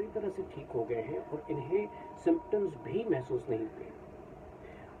 उसमें पूरी तरह से ठीक हो गए हैं और इन्हें सिम्टम्स भी महसूस नहीं हुए।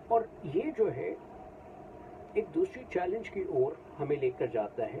 और ये जो है एक दूसरी चैलेंज की ओर हमें लेकर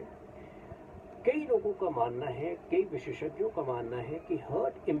जाता है। कई लोगों का मानना है, कई विशेषज्ञों का मानना है कि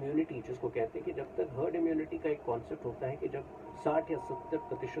हर्ड इम्यूनिटी, जिसको कहते हैं कि जब तक हर्ड इम्यूनिटी का एक कॉन्सेप्ट होता है कि जब 60 या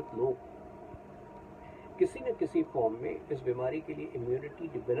 70% लोग किसी न किसी फॉर्म में इस बीमारी के लिए इम्यूनिटी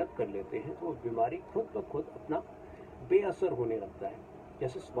डेवलप कर लेते हैं, तो बीमारी खुद ब खुद अपना बेअसर होने लगता है।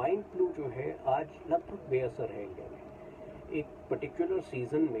 जैसे स्वाइन फ्लू जो है आज लगभग बेअसर है इंडिया में। एक पर्टिकुलर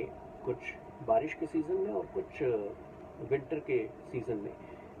सीजन में, कुछ बारिश के सीजन में और कुछ विंटर के सीजन में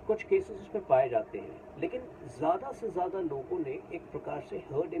कुछ केसेस इसमें पाए जाते हैं, लेकिन ज़्यादा से ज़्यादा लोगों ने एक प्रकार से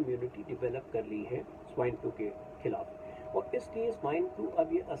हर्ड इम्यूनिटी डेवलप कर ली है स्वाइन फ्लू के खिलाफ। और इसलिए स्वाइन फ्लू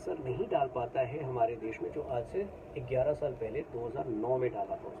अब ये असर नहीं डाल पाता है हमारे देश में, जो आज से 11 साल पहले 2009 में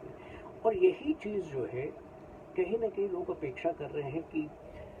डाला था उसने। और यही चीज़ जो है कहीं ना कहीं लोग अपेक्षा कर रहे हैं कि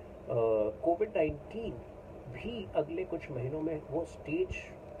कोविड-19 भी अगले कुछ महीनों में वो स्टेज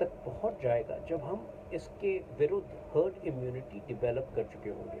तक पहुंच जाएगा जब हम इसके विरुद्ध हर्ड इम्यूनिटी डेवलप कर चुके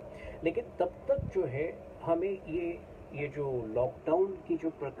होंगे। लेकिन तब तक जो है हमें ये जो लॉकडाउन की जो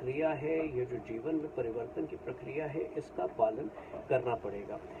प्रक्रिया है, ये जो जीवन में परिवर्तन की प्रक्रिया है, इसका पालन करना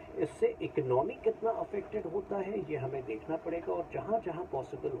पड़ेगा। इससे इकोनॉमी कितना अफेक्टेड होता है ये हमें देखना पड़ेगा, और जहाँ जहाँ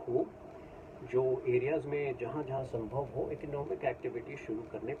पॉसिबल हो, जो एरियाज़ में जहाँ जहाँ संभव हो, इकोनॉमिक एक्टिविटी शुरू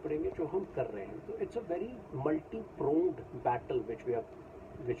करने पड़ेंगे, जो हम कर रहे हैं। तो it's a very multi pronged battle which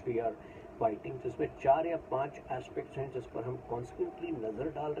we are fighting, जिसमें 4 या 5 एस्पेक्ट्स हैं जिस पर हम कॉन्स्टेंटली नज़र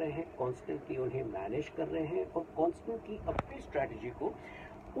डाल रहे हैं, कॉन्स्टेंटली उन्हें मैनेज कर रहे हैं और कॉन्स्टेंटली अपनी स्ट्रैटेजी को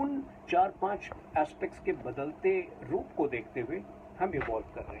उन 4-5 एस्पेक्ट्स के बदलते रूप को देखते हुए हम इवॉल्व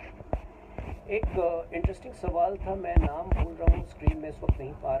कर रहे हैं। एक इंटरेस्टिंग सवाल था, मैं नाम भूल रहा हूँ, स्क्रीन में इस वक्त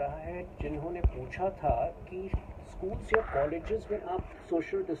नहीं पा रहा है, जिन्होंने पूछा था कि स्कूल्स या कॉलेजेस में आप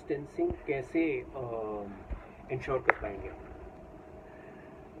सोशल डिस्टेंसिंग कैसे इंश्योर कर पाएंगे।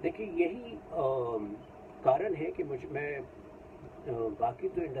 देखिए, यही कारण है कि मैं बाकी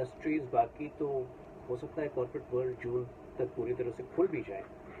तो इंडस्ट्रीज़, बाकी तो हो सकता है कॉर्पोरेट वर्ल्ड जून तक पूरी तरह से खुल भी जाए,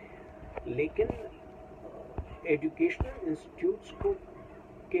 लेकिन एजुकेशनल इंस्टीट्यूट्स को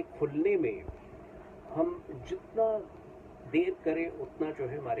के खुलने में हम जितना देर करें उतना जो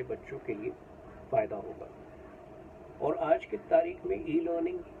है हमारे बच्चों के लिए फ़ायदा होगा। और आज की तारीख में ई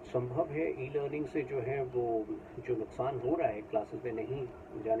लर्निंग संभव है। ई लर्निंग से जो है वो जो नुकसान हो रहा है क्लासेस में नहीं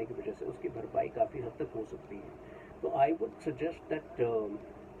जाने की वजह से, उसकी भरपाई काफ़ी हद तक हो सकती है। तो I would suggest that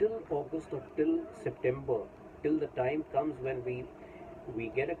till अगस्त और टिल सितंबर, till the time comes when we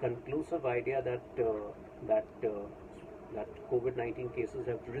get a conclusive idea that COVID-19 cases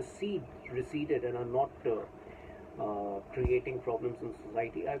have receded and are not creating problems in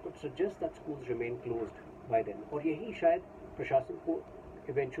society, I would suggest that schools remain closed by then. और यही शायद प्रशासन को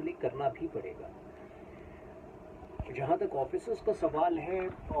eventually करना भी पड़ेगा। जहाँ तक ऑफिसेस का सवाल है,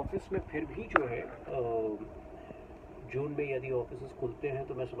 ऑफिस में फिर भी जो है जून में यदि ऑफिसेस खुलते हैं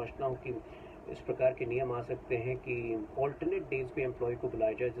तो मैं समझता हूँ कि इस प्रकार के नियम आ सकते हैं कि ऑल्टरनेट डेज पे एम्प्लॉय को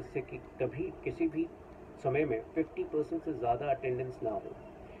बुलाया जाए, जिससे कि कभी किसी भी समय में 50% से ज़्यादा अटेंडेंस ना हो।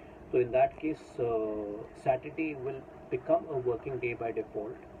 तो in that case Saturday will become a working day by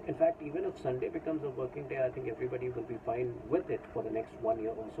default. In fact, even if Sunday becomes a working day, I think everybody will be fine with it for the next 1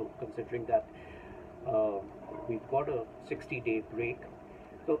 year also, considering that we've got a 60-day break.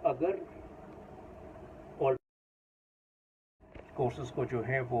 तो अगर all courses को जो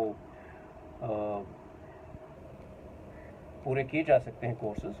है वो पूरे किए जा सकते हैं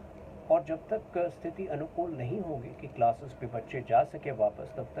कोर्सेज, और जब तक स्थिति अनुकूल नहीं होगी कि क्लासेस पे बच्चे जा सके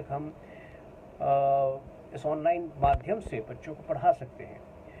वापस, तब तक हम इस ऑनलाइन माध्यम से बच्चों को पढ़ा सकते हैं।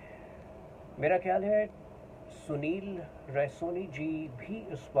 मेरा ख्याल है सुनील रैसोनी जी भी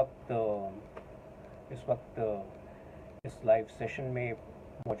इस वक्त इस लाइव सेशन में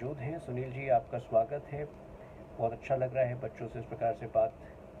मौजूद हैं। सुनील जी, आपका स्वागत है। बहुत अच्छा लग रहा है बच्चों से इस प्रकार से बात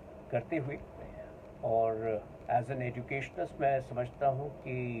करते हुए, और एज एन एजुकेशनिस्ट मैं समझता हूँ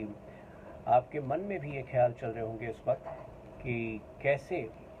कि आपके मन में भी ये ख्याल चल रहे होंगे इस वक्त कि कैसे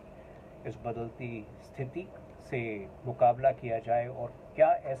इस बदलती स्थिति से मुकाबला किया जाए और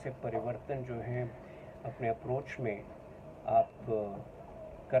क्या ऐसे परिवर्तन जो हैं अपने अप्रोच में आप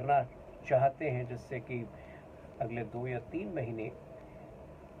करना चाहते हैं, जिससे कि अगले 2 या 3 महीने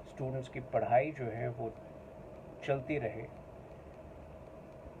स्टूडेंट्स की पढ़ाई जो है वो चलती रहे।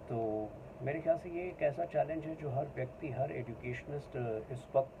 तो मेरे ख्याल से ये एक ऐसा चैलेंज है जो हर व्यक्ति, हर एजुकेशनिस्ट इस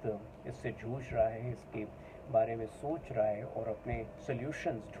वक्त इससे जूझ रहा है, इसके बारे में सोच रहा है और अपने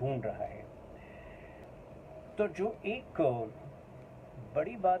सॉल्यूशंस ढूंढ रहा है। तो जो एक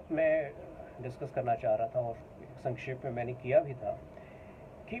बड़ी बात मैं डिस्कस करना चाह रहा था और संक्षेप में मैंने किया भी था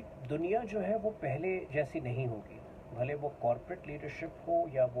कि दुनिया जो है वो पहले जैसी नहीं होगी, भले वो कॉर्पोरेट लीडरशिप हो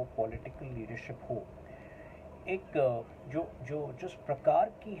या वो पॉलिटिकल लीडरशिप हो। एक जिस प्रकार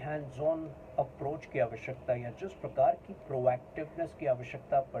की हैंड्स ऑन अप्रोच की आवश्यकता या जिस प्रकार की प्रोएक्टिवनेस की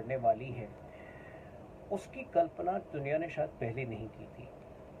आवश्यकता पड़ने वाली है, उसकी कल्पना दुनिया ने शायद पहले नहीं की थी।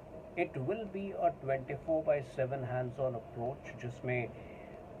 It will be a 24/7 hands on approach, जिसमें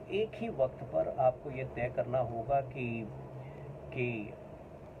एक ही वक्त पर आपको ये तय करना होगा कि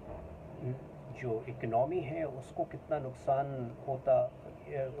जो इकोनॉमी है उसको कितना नुकसान होता,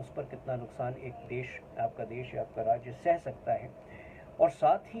 उस पर कितना नुकसान एक देश, आपका देश या आपका राज्य सह सकता है, और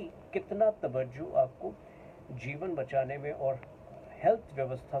साथ ही कितना तवज्जो आपको जीवन बचाने में और हेल्थ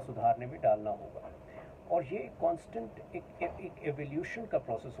व्यवस्था सुधारने में डालना होगा। और ये कांस्टेंट एक एवोल्यूशन का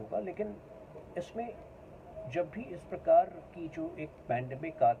प्रोसेस होगा। लेकिन इसमें जब भी इस प्रकार की जो एक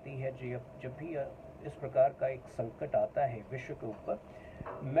पैंडेमिक आती है, जब भी इस प्रकार का एक संकट आता है विश्व के ऊपर,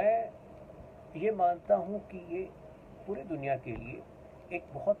 मैं ये मानता हूँ कि ये पूरी दुनिया के लिए एक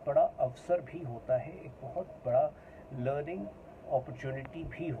बहुत बड़ा अवसर भी होता है, एक बहुत बड़ा लर्निंग अपॉर्चुनिटी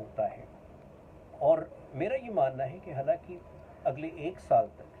भी होता है। और मेरा ये मानना है कि हालांकि अगले 1 साल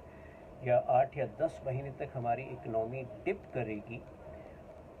तक या 8 या 10 महीने तक हमारी इकोनॉमी डिप करेगी,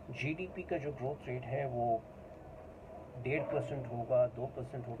 जीडीपी का जो ग्रोथ रेट है वो 1.5% होगा,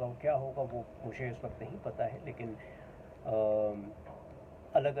 2% होगा, वो क्या होगा वो मुझे इस वक्त नहीं पता है, लेकिन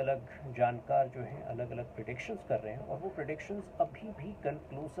अलग अलग जानकार जो हैं अलग अलग प्रिडिक्शंस कर रहे हैं, और वो प्रिडिक्शंस अभी भी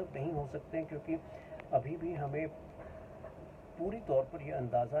कंक्लूसिव नहीं हो सकते हैं, क्योंकि अभी भी हमें पूरी तौर पर ये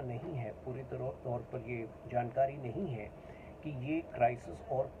अंदाज़ा नहीं है, पूरी तौर पर ये जानकारी नहीं है कि ये क्राइसिस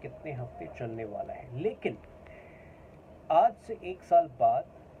और कितने हफ्ते चलने वाला है। लेकिन आज से 1 साल बाद,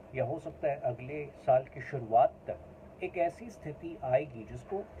 या हो सकता है अगले साल की शुरुआत तक, एक ऐसी स्थिति आएगी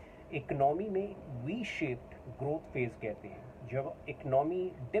जिसको इकोनॉमी में वी शेप्ड ग्रोथ फेज कहते हैं। जब इकोनॉमी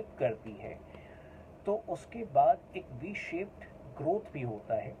डिप करती है तो उसके बाद एक वी शेप्ड ग्रोथ भी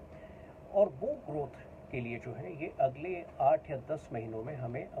होता है, और वो ग्रोथ के लिए जो है ये अगले 8 या 10 महीनों में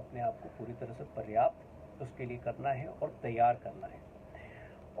हमें अपने आप को पूरी तरह से पर्याप्त उसके लिए करना है और तैयार करना है।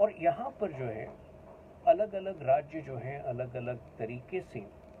 और यहाँ पर जो है अलग अलग राज्य जो हैं अलग अलग तरीके से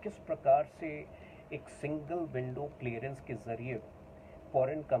किस प्रकार से एक सिंगल विंडो क्लियरेंस के ज़रिए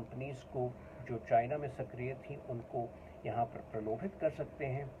फॉरेन कंपनीज़ को जो चाइना में सक्रिय थी उनको यहाँ पर प्रलोभित कर सकते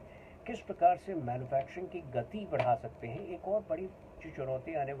हैं, किस प्रकार से मैन्युफैक्चरिंग की गति बढ़ा सकते हैं। एक और बड़ी जो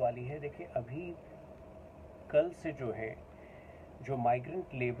चुनौती आने वाली है, देखिए अभी कल से जो है जो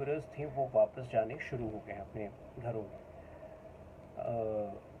माइग्रेंट लेबरर्स थे वो वापस जाने शुरू हो गए अपने घरों में।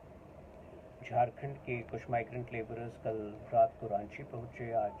 झारखंड के कुछ माइग्रेंट लेबरर्स कल रात को रांची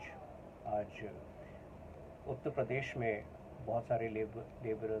पहुँचे। आज उत्तर प्रदेश में बहुत सारे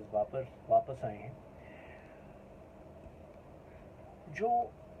लेबरर्स वापस आए हैं। जो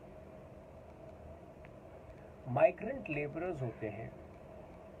माइग्रेंट लेबरर्स होते हैं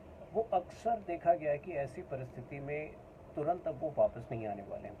वो अक्सर देखा गया है कि ऐसी परिस्थिति में तुरंत अब वो वापस नहीं आने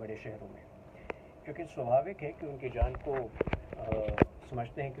वाले हैं बड़े शहरों में, क्योंकि स्वाभाविक है कि उनकी जान को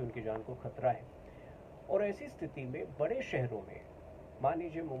समझते हैं कि उनकी जान को खतरा है। और ऐसी स्थिति में बड़े शहरों में, मान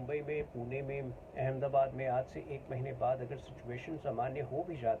लीजिए मुंबई में, पुणे में, अहमदाबाद में, आज से 1 महीने बाद अगर सिचुएशन सामान्य हो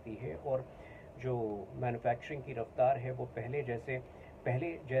भी जाती है और जो मैन्युफैक्चरिंग की रफ्तार है वो पहले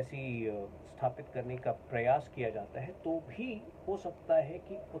जैसी स्थापित करने का प्रयास किया जाता है, तो भी हो सकता है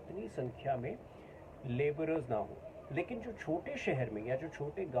कि उतनी संख्या में लेबरर्स ना हो। लेकिन जो छोटे शहर में या जो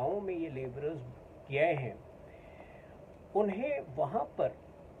छोटे गांवों में ये लेबरर्स गए हैं, उन्हें वहाँ पर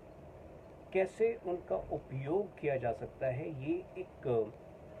कैसे उनका उपयोग किया जा सकता है, ये एक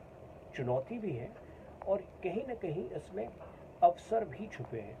चुनौती भी है, और कहीं ना कहीं इसमें अवसर भी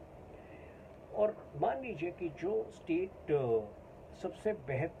छुपे हैं। और मान लीजिए कि जो स्टेट सबसे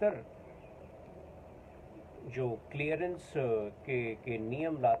बेहतर जो क्लियरेंस के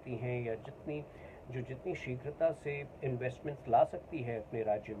नियम लाती हैं, या जितनी शीघ्रता से इन्वेस्टमेंट्स ला सकती है अपने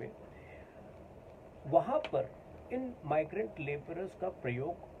राज्य में, वहाँ पर इन माइग्रेंट लेबरर्स का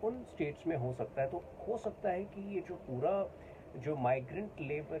प्रयोग उन स्टेट्स में हो सकता है। तो हो सकता है कि ये जो पूरा जो माइग्रेंट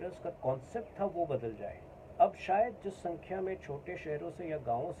लेबरर्स का कॉन्सेप्ट था वो बदल जाए। अब शायद जिस संख्या में छोटे शहरों से या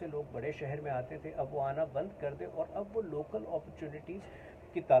गांवों से लोग बड़े शहर में आते थे, अब वो आना बंद कर दे और अब वो लोकल अपॉर्चुनिटीज़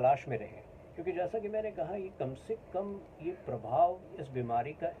की तलाश में रहे। क्योंकि जैसा कि मैंने कहा, ये कम से कम ये प्रभाव इस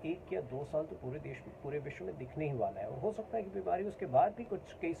बीमारी का 1 या 2 साल तो पूरे विश्व में दिखने ही वाला है, और हो सकता है कि बीमारी उसके बाद भी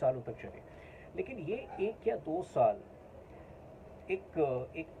कई सालों तक चले। लेकिन ये 1 या 2 साल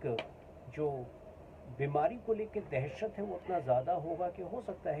एक जो बीमारी को लेकर दहशत है वो उतना ज़्यादा होगा कि हो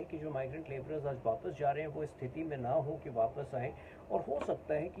सकता है कि जो माइग्रेंट लेबरर्स आज वापस जा रहे हैं वो स्थिति में ना हो कि वापस आएँ, और हो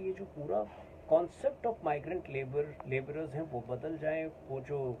सकता है कि ये जो पूरा कॉन्सेप्ट ऑफ माइग्रेंट लेबरर्स हैं वो बदल जाएं। वो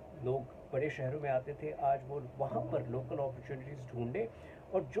जो लोग बड़े शहरों में आते थे, आज वो वहाँ पर लोकल अपॉर्चुनिटीज़ ढूंढें,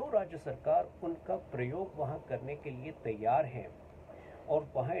 और जो राज्य सरकार उनका प्रयोग वहाँ करने के लिए तैयार हैं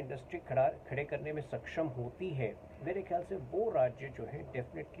और वहाँ इंडस्ट्री खड़े करने में सक्षम होती है, मेरे ख्याल से वो राज्य जो है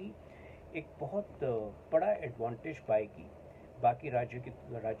डेफिनेटली एक बहुत बड़ा एडवांटेज पाएगी बाकी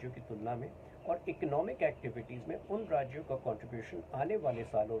राज्यों की तुलना में, और इकोनॉमिक एक्टिविटीज़ में उन राज्यों का कंट्रीब्यूशन आने वाले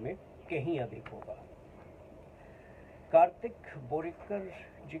सालों में कहीं अधिक होगा। कार्तिक बोरेकर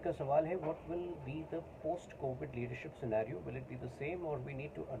जी का सवाल है, what will be the post Covid leadership scenario, will it be the same और we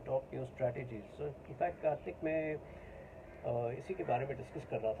need to adopt new strategies. So in fact Kartik, मैं इसी के बारे में डिस्कस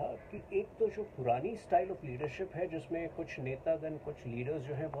कर रहा था कि एक तो जो पुरानी स्टाइल ऑफ लीडरशिप है जिसमें कुछ नेतागण, कुछ लीडर्स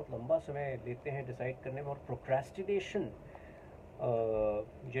जो हैं बहुत लंबा समय लेते हैं डिसाइड करने में, और प्रोक्रेस्टिनेशन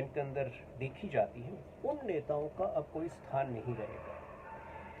जिनके अंदर देखी जाती है, उन नेताओं का अब कोई स्थान नहीं रहेगा।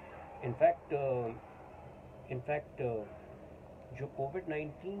 इनफैक्ट जो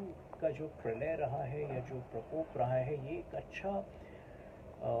कोविड-19 का जो प्रलय रहा है या जो प्रकोप रहा है, ये एक अच्छा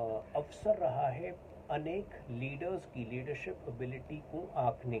अवसर रहा है अनेक लीडर्स की लीडरशिप एबिलिटी को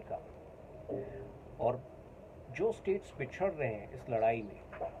आंकने का। और जो स्टेट्स पिछड़ रहे हैं इस लड़ाई में,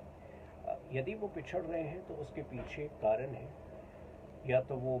 यदि वो पिछड़ रहे हैं तो उसके पीछे कारण है, या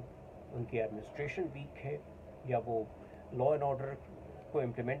तो वो उनकी एडमिनिस्ट्रेशन वीक है, या वो लॉ एंड ऑर्डर को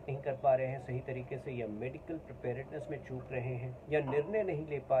इम्प्लीमेंट नहीं कर पा रहे हैं सही तरीके से, या मेडिकल प्रिपेयर्डनेस में चूक रहे हैं, या निर्णय नहीं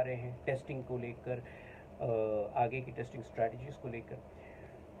ले पा रहे हैं टेस्टिंग को लेकर, आगे की टेस्टिंग स्ट्रैटेजीज को लेकर।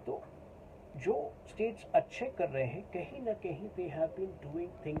 तो जो स्टेट्स अच्छे कर रहे हैं, कहीं ना कहीं they have been doing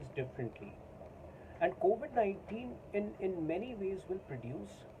things differently, and COVID-19 in many ways will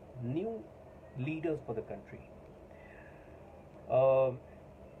produce new leaders for the country.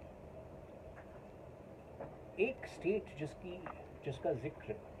 एक स्टेट जिसका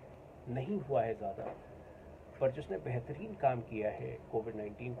जिक्र नहीं हुआ है ज़्यादा, पर जिसने बेहतरीन काम किया है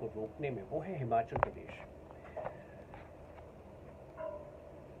COVID-19 को रोकने में, वो है हिमाचल प्रदेश।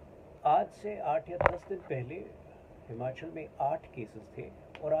 आज से 8 या 10 दिन पहले हिमाचल में 8 केसेस थे,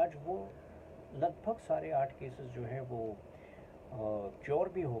 और आज वो लगभग सारे 8 केसेस जो हैं वो क्योर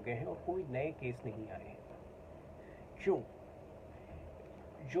भी हो गए हैं और कोई नए केस नहीं आए हैं। क्यों?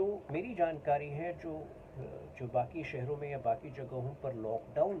 जो मेरी जानकारी है, जो बाकी शहरों में या बाकी जगहों पर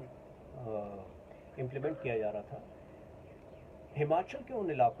लॉकडाउन इम्प्लीमेंट किया जा रहा था, हिमाचल के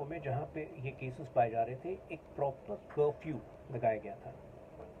उन इलाकों में जहाँ पे ये केसेस पाए जा रहे थे, एक प्रॉपर कर्फ्यू लगाया गया था।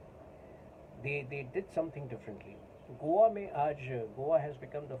 They did something differently. Goa में आज Goa has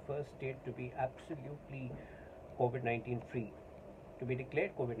become the first state to be absolutely COVID-19 free, to be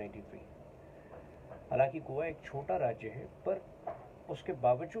declared COVID-19 free. हालांकि गोवा एक छोटा राज्य है, पर उसके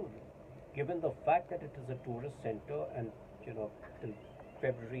बावजूद, given the fact that it is a tourist center and till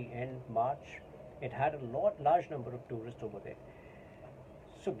February and March it had a large number of tourists over there.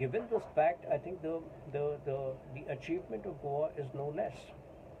 So given this fact, I think the achievement of Goa is no less.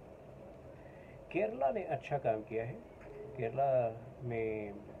 Kerala ने अच्छा काम किया है। केरला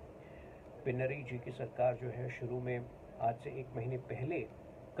में पिनरई जी की सरकार जो है, शुरू में आज से 1 महीने पहले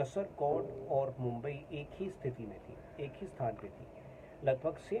कसरगोड और मुंबई एक ही स्थिति में थी, एक ही स्थान पे थी।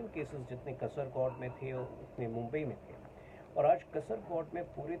 लगभग सेम केसेस जितने कसरगोड में थे उतने मुंबई में थे, और आज कसरगोड में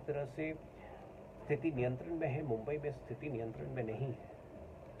पूरी तरह से स्थिति नियंत्रण में है, मुंबई में स्थिति नियंत्रण में नहीं है।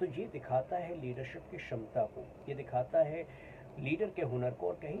 तो ये दिखाता है लीडरशिप की क्षमता को, ये दिखाता है लीडर के हुनर को।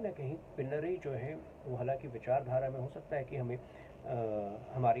 और कहीं ना कहीं पिनरई जो है वो, हालांकि विचारधारा में हो सकता है कि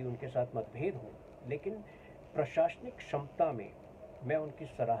हमारी उनके साथ मतभेद हो, लेकिन प्रशासनिक क्षमता में मैं उनकी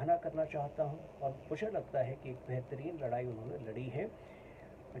सराहना करना चाहता हूं, और मुझे लगता है कि एक बेहतरीन लड़ाई उन्होंने लड़ी है,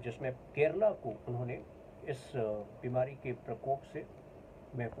 जिसमें केरला को उन्होंने इस बीमारी के प्रकोप से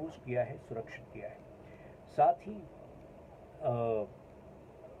महफूज किया है, सुरक्षित किया है। साथ ही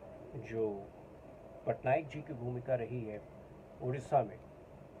जो पटनायक जी की भूमिका रही है उड़ीसा में,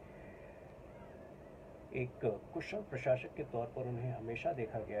 एक कुशल प्रशासक के तौर पर उन्हें हमेशा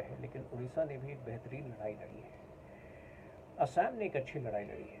देखा गया है, लेकिन उड़ीसा ने भी एक बेहतरीन लड़ाई लड़ी है। असम ने एक अच्छी लड़ाई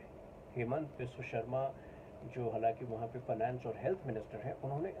लड़ी है। हेमंत बिस्व शर्मा, जो हालांकि वहाँ पे फाइनेंस और हेल्थ मिनिस्टर हैं,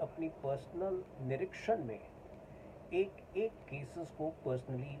 उन्होंने अपनी पर्सनल निरीक्षण में एक केसेस को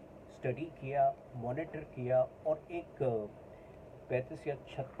पर्सनली स्टडी किया, मॉनिटर किया, और एक 35 या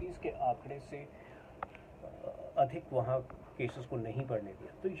 36 के आंकड़े से अधिक वहाँ केसेस को नहीं बढ़ने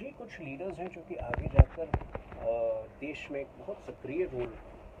दिया। तो ये कुछ लीडर्स हैं जो कि आगे जाकर देश में एक बहुत सक्रिय रोल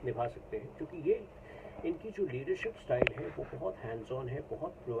निभा सकते हैं, क्योंकि ये इनकी जो लीडरशिप स्टाइल है वो बहुत हैंड्स ऑन है,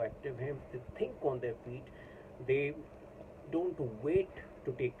 बहुत प्रोएक्टिव है। They think on their feet, they don't wait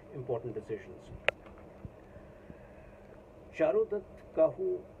to take important decisions. Charu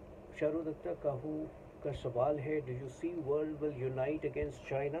Datta Kahu का सवाल है, do you see world will unite against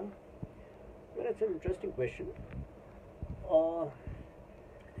China? Well, it's an interesting question.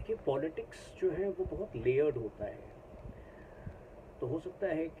 देखिए, पॉलिटिक्स जो है वो बहुत लेयर्ड होता है, तो हो सकता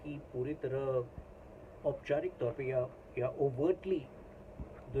है कि पूरी तरह औपचारिक तौर पे या ओवर्टली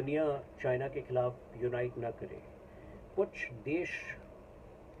दुनिया चाइना के खिलाफ यूनाइट ना करे। कुछ देश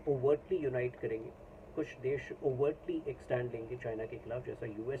ओवर्टली यूनाइट करेंगे, कुछ देश ओवर्टली एक स्टैंड लेंगे चाइना के खिलाफ, जैसा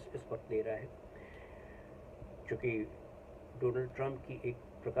यूएस इस वक्त ले रहा है, क्योंकि डोनाल्ड ट्रंप की एक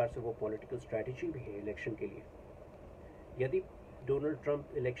प्रकार से वो पॉलिटिकल स्ट्रैटेजी भी है इलेक्शन के लिए। यदि डोनाल्ड ट्रंप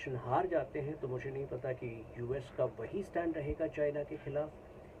इलेक्शन हार जाते हैं तो मुझे नहीं पता कि यूएस का वही स्टैंड रहेगा चाइना के खिलाफ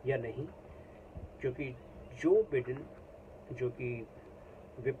या नहीं, क्योंकि जो बिडेन, जो कि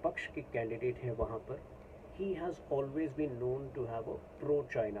विपक्ष के कैंडिडेट हैं वहाँ पर, he has always been known to have a pro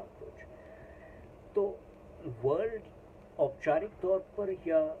China approach. तो वर्ल्ड औपचारिक तौर पर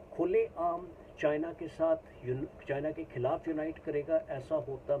या खुले आम चाइना के साथ, चाइना के खिलाफ यूनाइट करेगा, ऐसा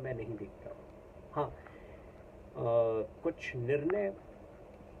होता मैं नहीं देखता। हाँ, कुछ निर्णय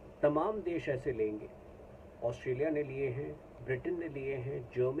तमाम देश ऐसे लेंगे, ऑस्ट्रेलिया ने लिए हैं, ब्रिटेन ने लिए हैं,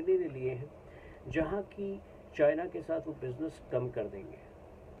 जर्मनी ने लिए हैं, जहाँ की चाइना के साथ वो बिजनेस कम कर देंगे।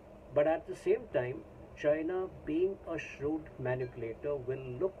 But at the same time, China, being a shrewd manipulator, will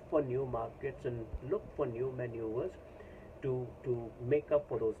look for new markets and look for new maneuvers to make up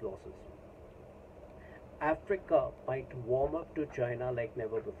for those losses. Africa might warm up to China like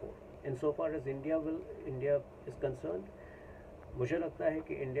never before. Insofar as India is concerned, मुझे लगता है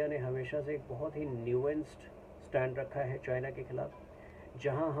कि India ने हमेशा से एक बहुत ही nuanced stand रखा है चाइना के खिलाफ.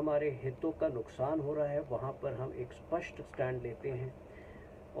 जहां हमारे हितों का नुकसान हो रहा है वहां पर हम एक स्पष्ट स्टैंड लेते हैं,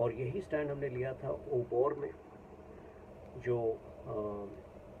 और यही स्टैंड हमने लिया था ओबोर में, जो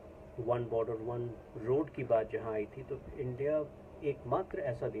वन बॉर्डर वन रोड की बात जहां आई थी. तो इंडिया एकमात्र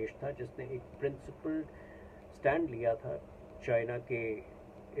ऐसा देश था जिसने एक प्रिंसिपल्ड स्टैंड लिया था चाइना के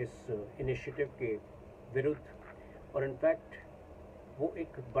इस इनिशिएटिव के विरुद्ध. और इनफैक्ट वो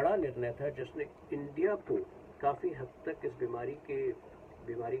एक बड़ा निर्णय था जिसने इंडिया को काफ़ी हद तक इस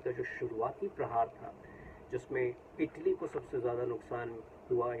बीमारी का जो शुरुआती प्रहार था, जिसमें इटली को सबसे ज़्यादा नुकसान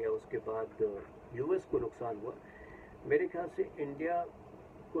हुआ या उसके बाद यूएस को नुकसान हुआ, मेरे ख्याल से इंडिया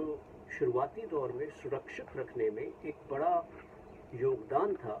को शुरुआती दौर में सुरक्षित रखने में एक बड़ा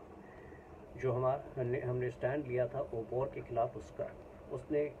योगदान था जो हमने स्टैंड लिया था ओबोर के खिलाफ.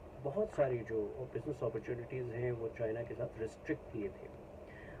 उसने बहुत सारी जो बिजनेस अपॉर्चुनिटीज़ हैं वो चाइना के साथ रिस्ट्रिक्ट किए थे.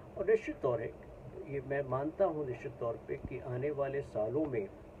 और निश्चित तौर है, ये मैं मानता हूँ निश्चित तौर पे कि आने वाले सालों में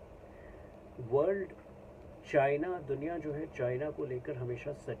दुनिया जो है चाइना को लेकर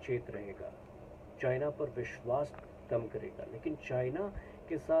हमेशा सचेत रहेगा, चाइना पर विश्वास कम करेगा. लेकिन चाइना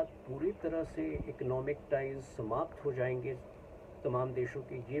के साथ पूरी तरह से इकोनॉमिक टाइज समाप्त हो जाएंगे तमाम देशों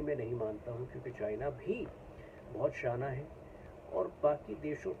के, ये मैं नहीं मानता हूँ, क्योंकि चाइना भी बहुत शाना है और बाकी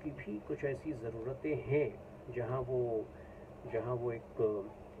देशों की भी कुछ ऐसी ज़रूरतें हैं जहाँ वो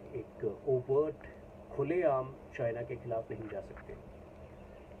एक ओवर्ट खुलेआम चाइना के खिलाफ नहीं जा सकते.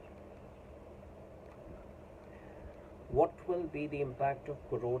 What will be the impact of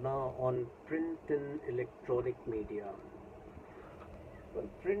corona on print and electronic media?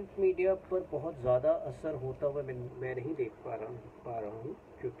 Print media पर बहुत ज़्यादा असर होता हुआ मैं नहीं देख पा रहा हूँ,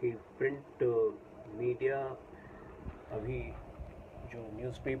 क्योंकि प्रिंट मीडिया अभी जो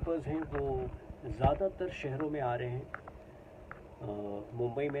न्यूज़पेपर्स हैं वो ज़्यादातर शहरों में आ रहे हैं,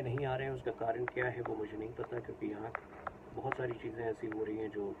 मुंबई में नहीं आ रहे हैं. उसका कारण क्या है वो मुझे नहीं पता, क्योंकि यहाँ बहुत सारी चीज़ें ऐसी हो रही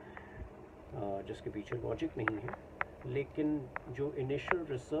हैं जो जिसके पीछे लॉजिक नहीं है. लेकिन जो इनिशियल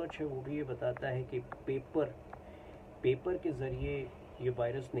रिसर्च है वो भी ये बताता है कि पेपर के ज़रिए ये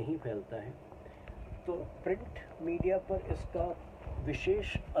वायरस नहीं फैलता है. तो प्रिंट मीडिया पर इसका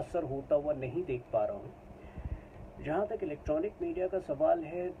विशेष असर होता हुआ नहीं देख पा रहा हूँ. जहाँ तक इलेक्ट्रॉनिक मीडिया का सवाल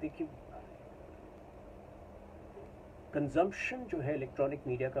है, देखिए कंजम्पशन जो है इलेक्ट्रॉनिक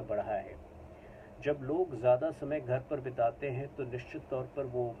मीडिया का बढ़ा है. जब लोग ज़्यादा समय घर पर बिताते हैं तो निश्चित तौर पर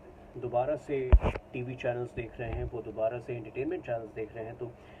वो दोबारा से टीवी चैनल्स देख रहे हैं, वो दोबारा से एंटरटेनमेंट चैनल्स देख रहे हैं.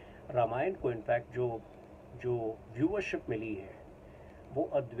 तो रामायण को इनफैक्ट जो व्यूअरशिप मिली है वो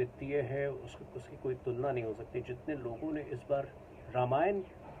अद्वितीय है, उसकी कोई तुलना नहीं हो सकती. जितने लोगों ने इस बार रामायण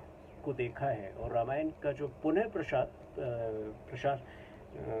को देखा है और रामायण का जो पुनः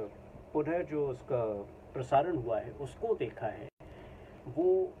जो उसका प्रसारण हुआ है उसको देखा है,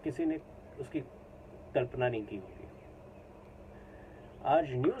 वो किसी ने उसकी कल्पना नहीं की होगी.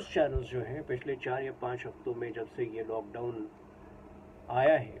 आज न्यूज़ चैनल्स जो हैं पिछले 4 या 5 हफ्तों में, जब से ये लॉकडाउन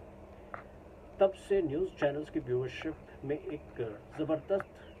आया है, तब से न्यूज़ चैनल्स की व्यूअरशिप में एक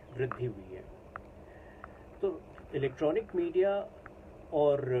ज़बरदस्त वृद्धि हुई है. तो इलेक्ट्रॉनिक मीडिया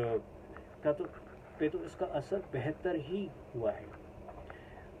और पे तो इसका असर बेहतर ही हुआ है.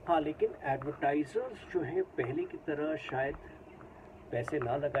 हाँ, लेकिन एडवर्टाइज़र्स जो हैं पहले की तरह शायद पैसे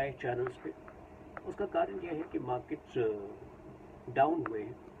ना लगाए चैनल्स पे. उसका कारण यह है कि मार्केट्स डाउन हुए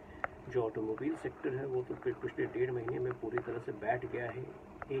हैं. जो ऑटोमोबाइल सेक्टर है वो तो पिछले 1.5 महीने में पूरी तरह से बैठ गया है.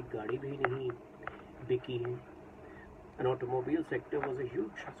 एक गाड़ी भी नहीं बिकी है. An automobile sector was a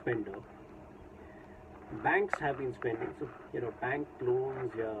huge spender. Banks have been spending, so bank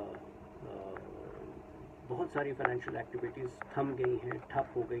loans या बहुत सारी फाइनेंशियल एक्टिविटीज़ थम गई हैं,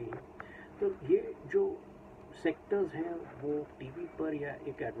 ठप हो गई हैं. तो ये जो सेक्टर्स हैं वो टीवी पर या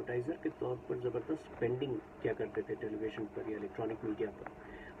एक एडवर्टाइज़र के तौर पर ज़बरदस्त स्पेंडिंग क्या करते थे टेलीविज़न पर या इलेक्ट्रॉनिक मीडिया पर.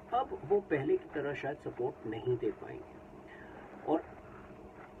 अब वो पहले की तरह शायद सपोर्ट नहीं दे पाएंगे, और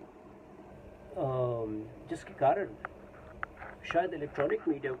जिसके कारण शायद इलेक्ट्रॉनिक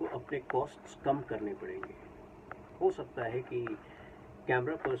मीडिया को अपने कॉस्ट्स कम करने पड़ेंगे. हो सकता है कि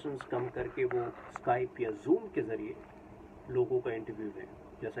कैमरा पर्सन्स कम करके वो स्काइप या जूम के ज़रिए लोगों का इंटरव्यू दें,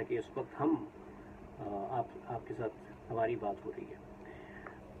 जैसा कि इस वक्त हम आपके साथ हमारी बात हो रही है.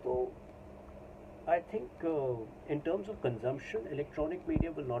 तो I think in terms of consumption electronic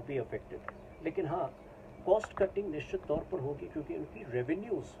media will not be affected. लेकिन हाँ, कॉस्ट कटिंग निश्चित तौर पर होगी, क्योंकि उनकी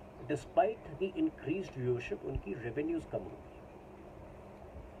revenues despite the increased viewership उनकी रेवेन्यूज़ कम होगी.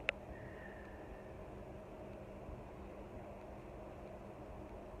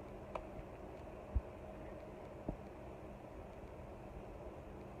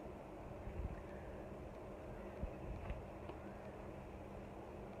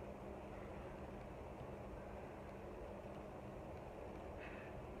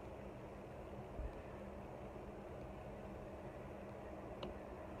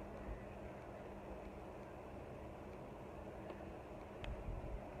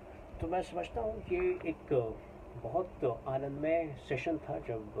 तो मैं समझता हूँ कि एक बहुत आनंदमय सेशन था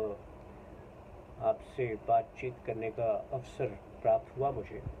जब आपसे बातचीत करने का अवसर प्राप्त हुआ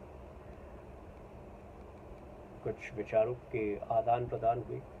मुझे। कुछ विचारों के आदान प्रदान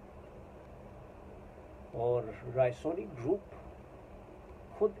हुए और रायसोनी ग्रुप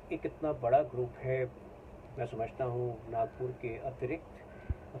खुद एक इतना बड़ा ग्रुप है। मैं समझता हूँ नागपुर के अतिरिक्त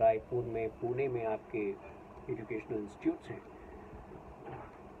रायपुर में, पुणे में आपके एजुकेशनल इंस्टीट्यूट्स हैं।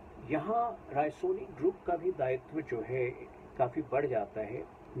 यहाँ रायसोनी ग्रुप का भी दायित्व जो है काफ़ी बढ़ जाता है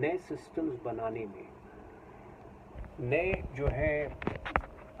नए सिस्टम्स बनाने में, नए जो है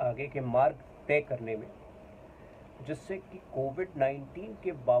आगे के मार्ग तय करने में, जिससे कि कोविड-19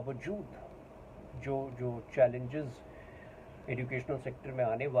 के बावजूद जो चैलेंजेस एजुकेशनल सेक्टर में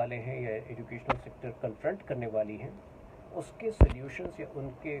आने वाले हैं या एजुकेशनल सेक्टर कन्फ्रंट करने वाली हैं, उसके सॉल्यूशंस या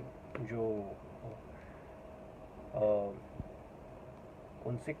उनके जो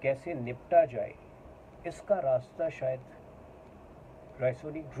उनसे कैसे निपटा जाए, इसका रास्ता शायद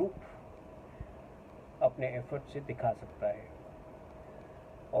रायसोनी ग्रुप अपने एफर्ट से दिखा सकता है।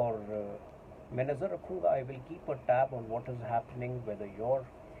 और मैं नज़र रखूँगा, I will keep a tab on what is happening, whether your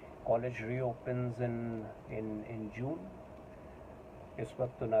college रीओपन्स इन जून। इस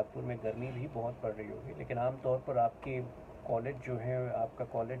वक्त तो नागपुर में गर्मी भी बहुत पड़ रही होगी, लेकिन आमतौर पर आपके कॉलेज जो है, आपका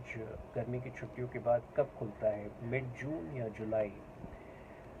कॉलेज गर्मी की छुट्टियों के बाद कब खुलता है, मिड जून या जुलाई?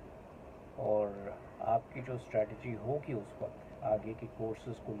 और आपकी जो स्ट्रैटेजी होगी उस वक्त आगे के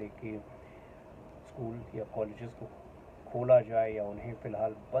कोर्सेज को लेके, स्कूल या कॉलेजेस को खोला जाए या उन्हें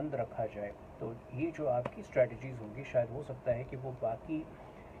फ़िलहाल बंद रखा जाए, तो ये जो आपकी स्ट्रैटेजीज़ होगी, शायद हो सकता है कि वो बाकी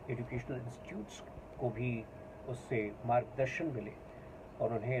एजुकेशनल इंस्टीट्यूट्स को भी उससे मार्गदर्शन मिले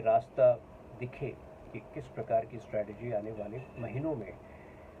और उन्हें रास्ता दिखे कि किस प्रकार की स्ट्रैटेजी आने वाले महीनों में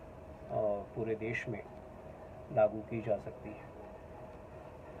पूरे देश में लागू की जा सकती है।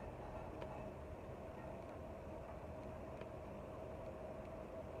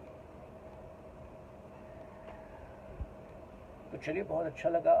 तो चलिए, बहुत अच्छा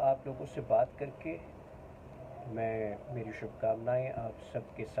लगा आप लोगों से बात करके। मेरी शुभकामनाएं आप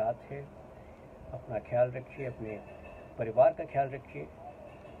सबके साथ है। अपना ख्याल रखिए, अपने परिवार का ख्याल रखिए।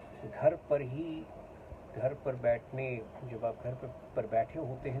 घर पर बैठने, जब आप घर पर बैठे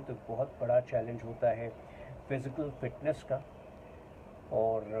होते हैं तो बहुत बड़ा चैलेंज होता है फिज़िकल फिटनेस का।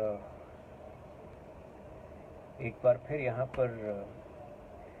 और एक बार फिर यहाँ पर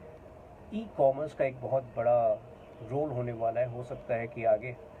ई कॉमर्स का एक बहुत बड़ा रोल होने वाला है। हो सकता है कि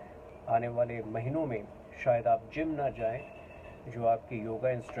आगे आने वाले महीनों में शायद आप जिम ना जाएं, जो आपके योगा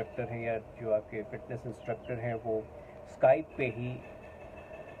इंस्ट्रक्टर हैं या जो आपके फिटनेस इंस्ट्रक्टर हैं वो स्काइप पे ही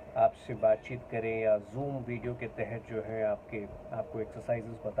आपसे बातचीत करें या जूम वीडियो के तहत जो है आपको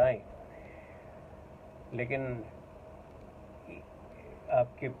एक्सरसाइजेस बताएं। लेकिन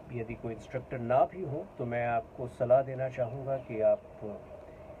आपके यदि कोई इंस्ट्रक्टर ना भी हो तो मैं आपको सलाह देना चाहूँगा कि आप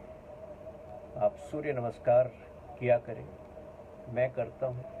सूर्य नमस्कार किया करें। मैं करता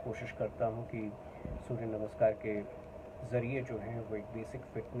हूँ, कोशिश करता हूँ कि सूर्य नमस्कार के ज़रिए जो है वो एक बेसिक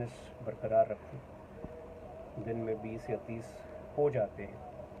फिटनेस बरकरार रखूँ। दिन में 20 या 30 हो जाते हैं।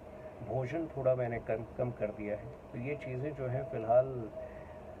 भोजन थोड़ा मैंने कम कर दिया है। तो ये चीज़ें जो हैं फ़िलहाल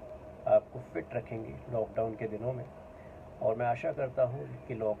आपको फिट रखेंगी लॉकडाउन के दिनों में। और मैं आशा करता हूँ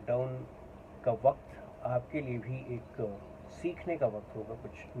कि लॉकडाउन का वक्त आपके लिए भी एक सीखने का वक्त होगा,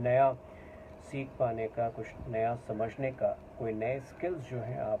 कुछ नया सीख पाने का, कुछ नया समझने का, कोई नए स्किल्स जो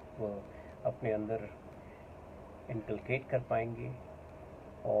हैं आप अपने अंदर इनकलकेट कर पाएंगे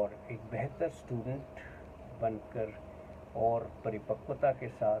और एक बेहतर स्टूडेंट बनकर और परिपक्वता के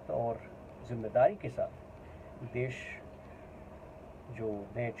साथ और जिम्मेदारी के साथ देश जो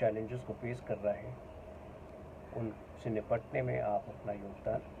नए चैलेंजेस को फेस कर रहा है उनसे निपटने में आप अपना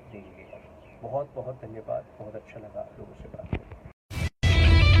योगदान देंगे। बहुत बहुत धन्यवाद। बहुत अच्छा लगा आप लोगों से बात करके।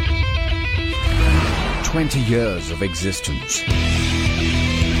 20 years of existence,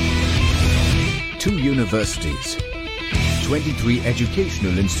 2 universities, 23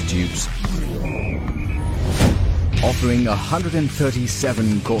 educational institutes, offering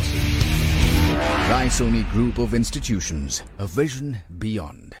 137 courses. Raisoni Group of Institutions, a vision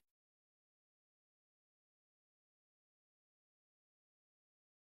beyond.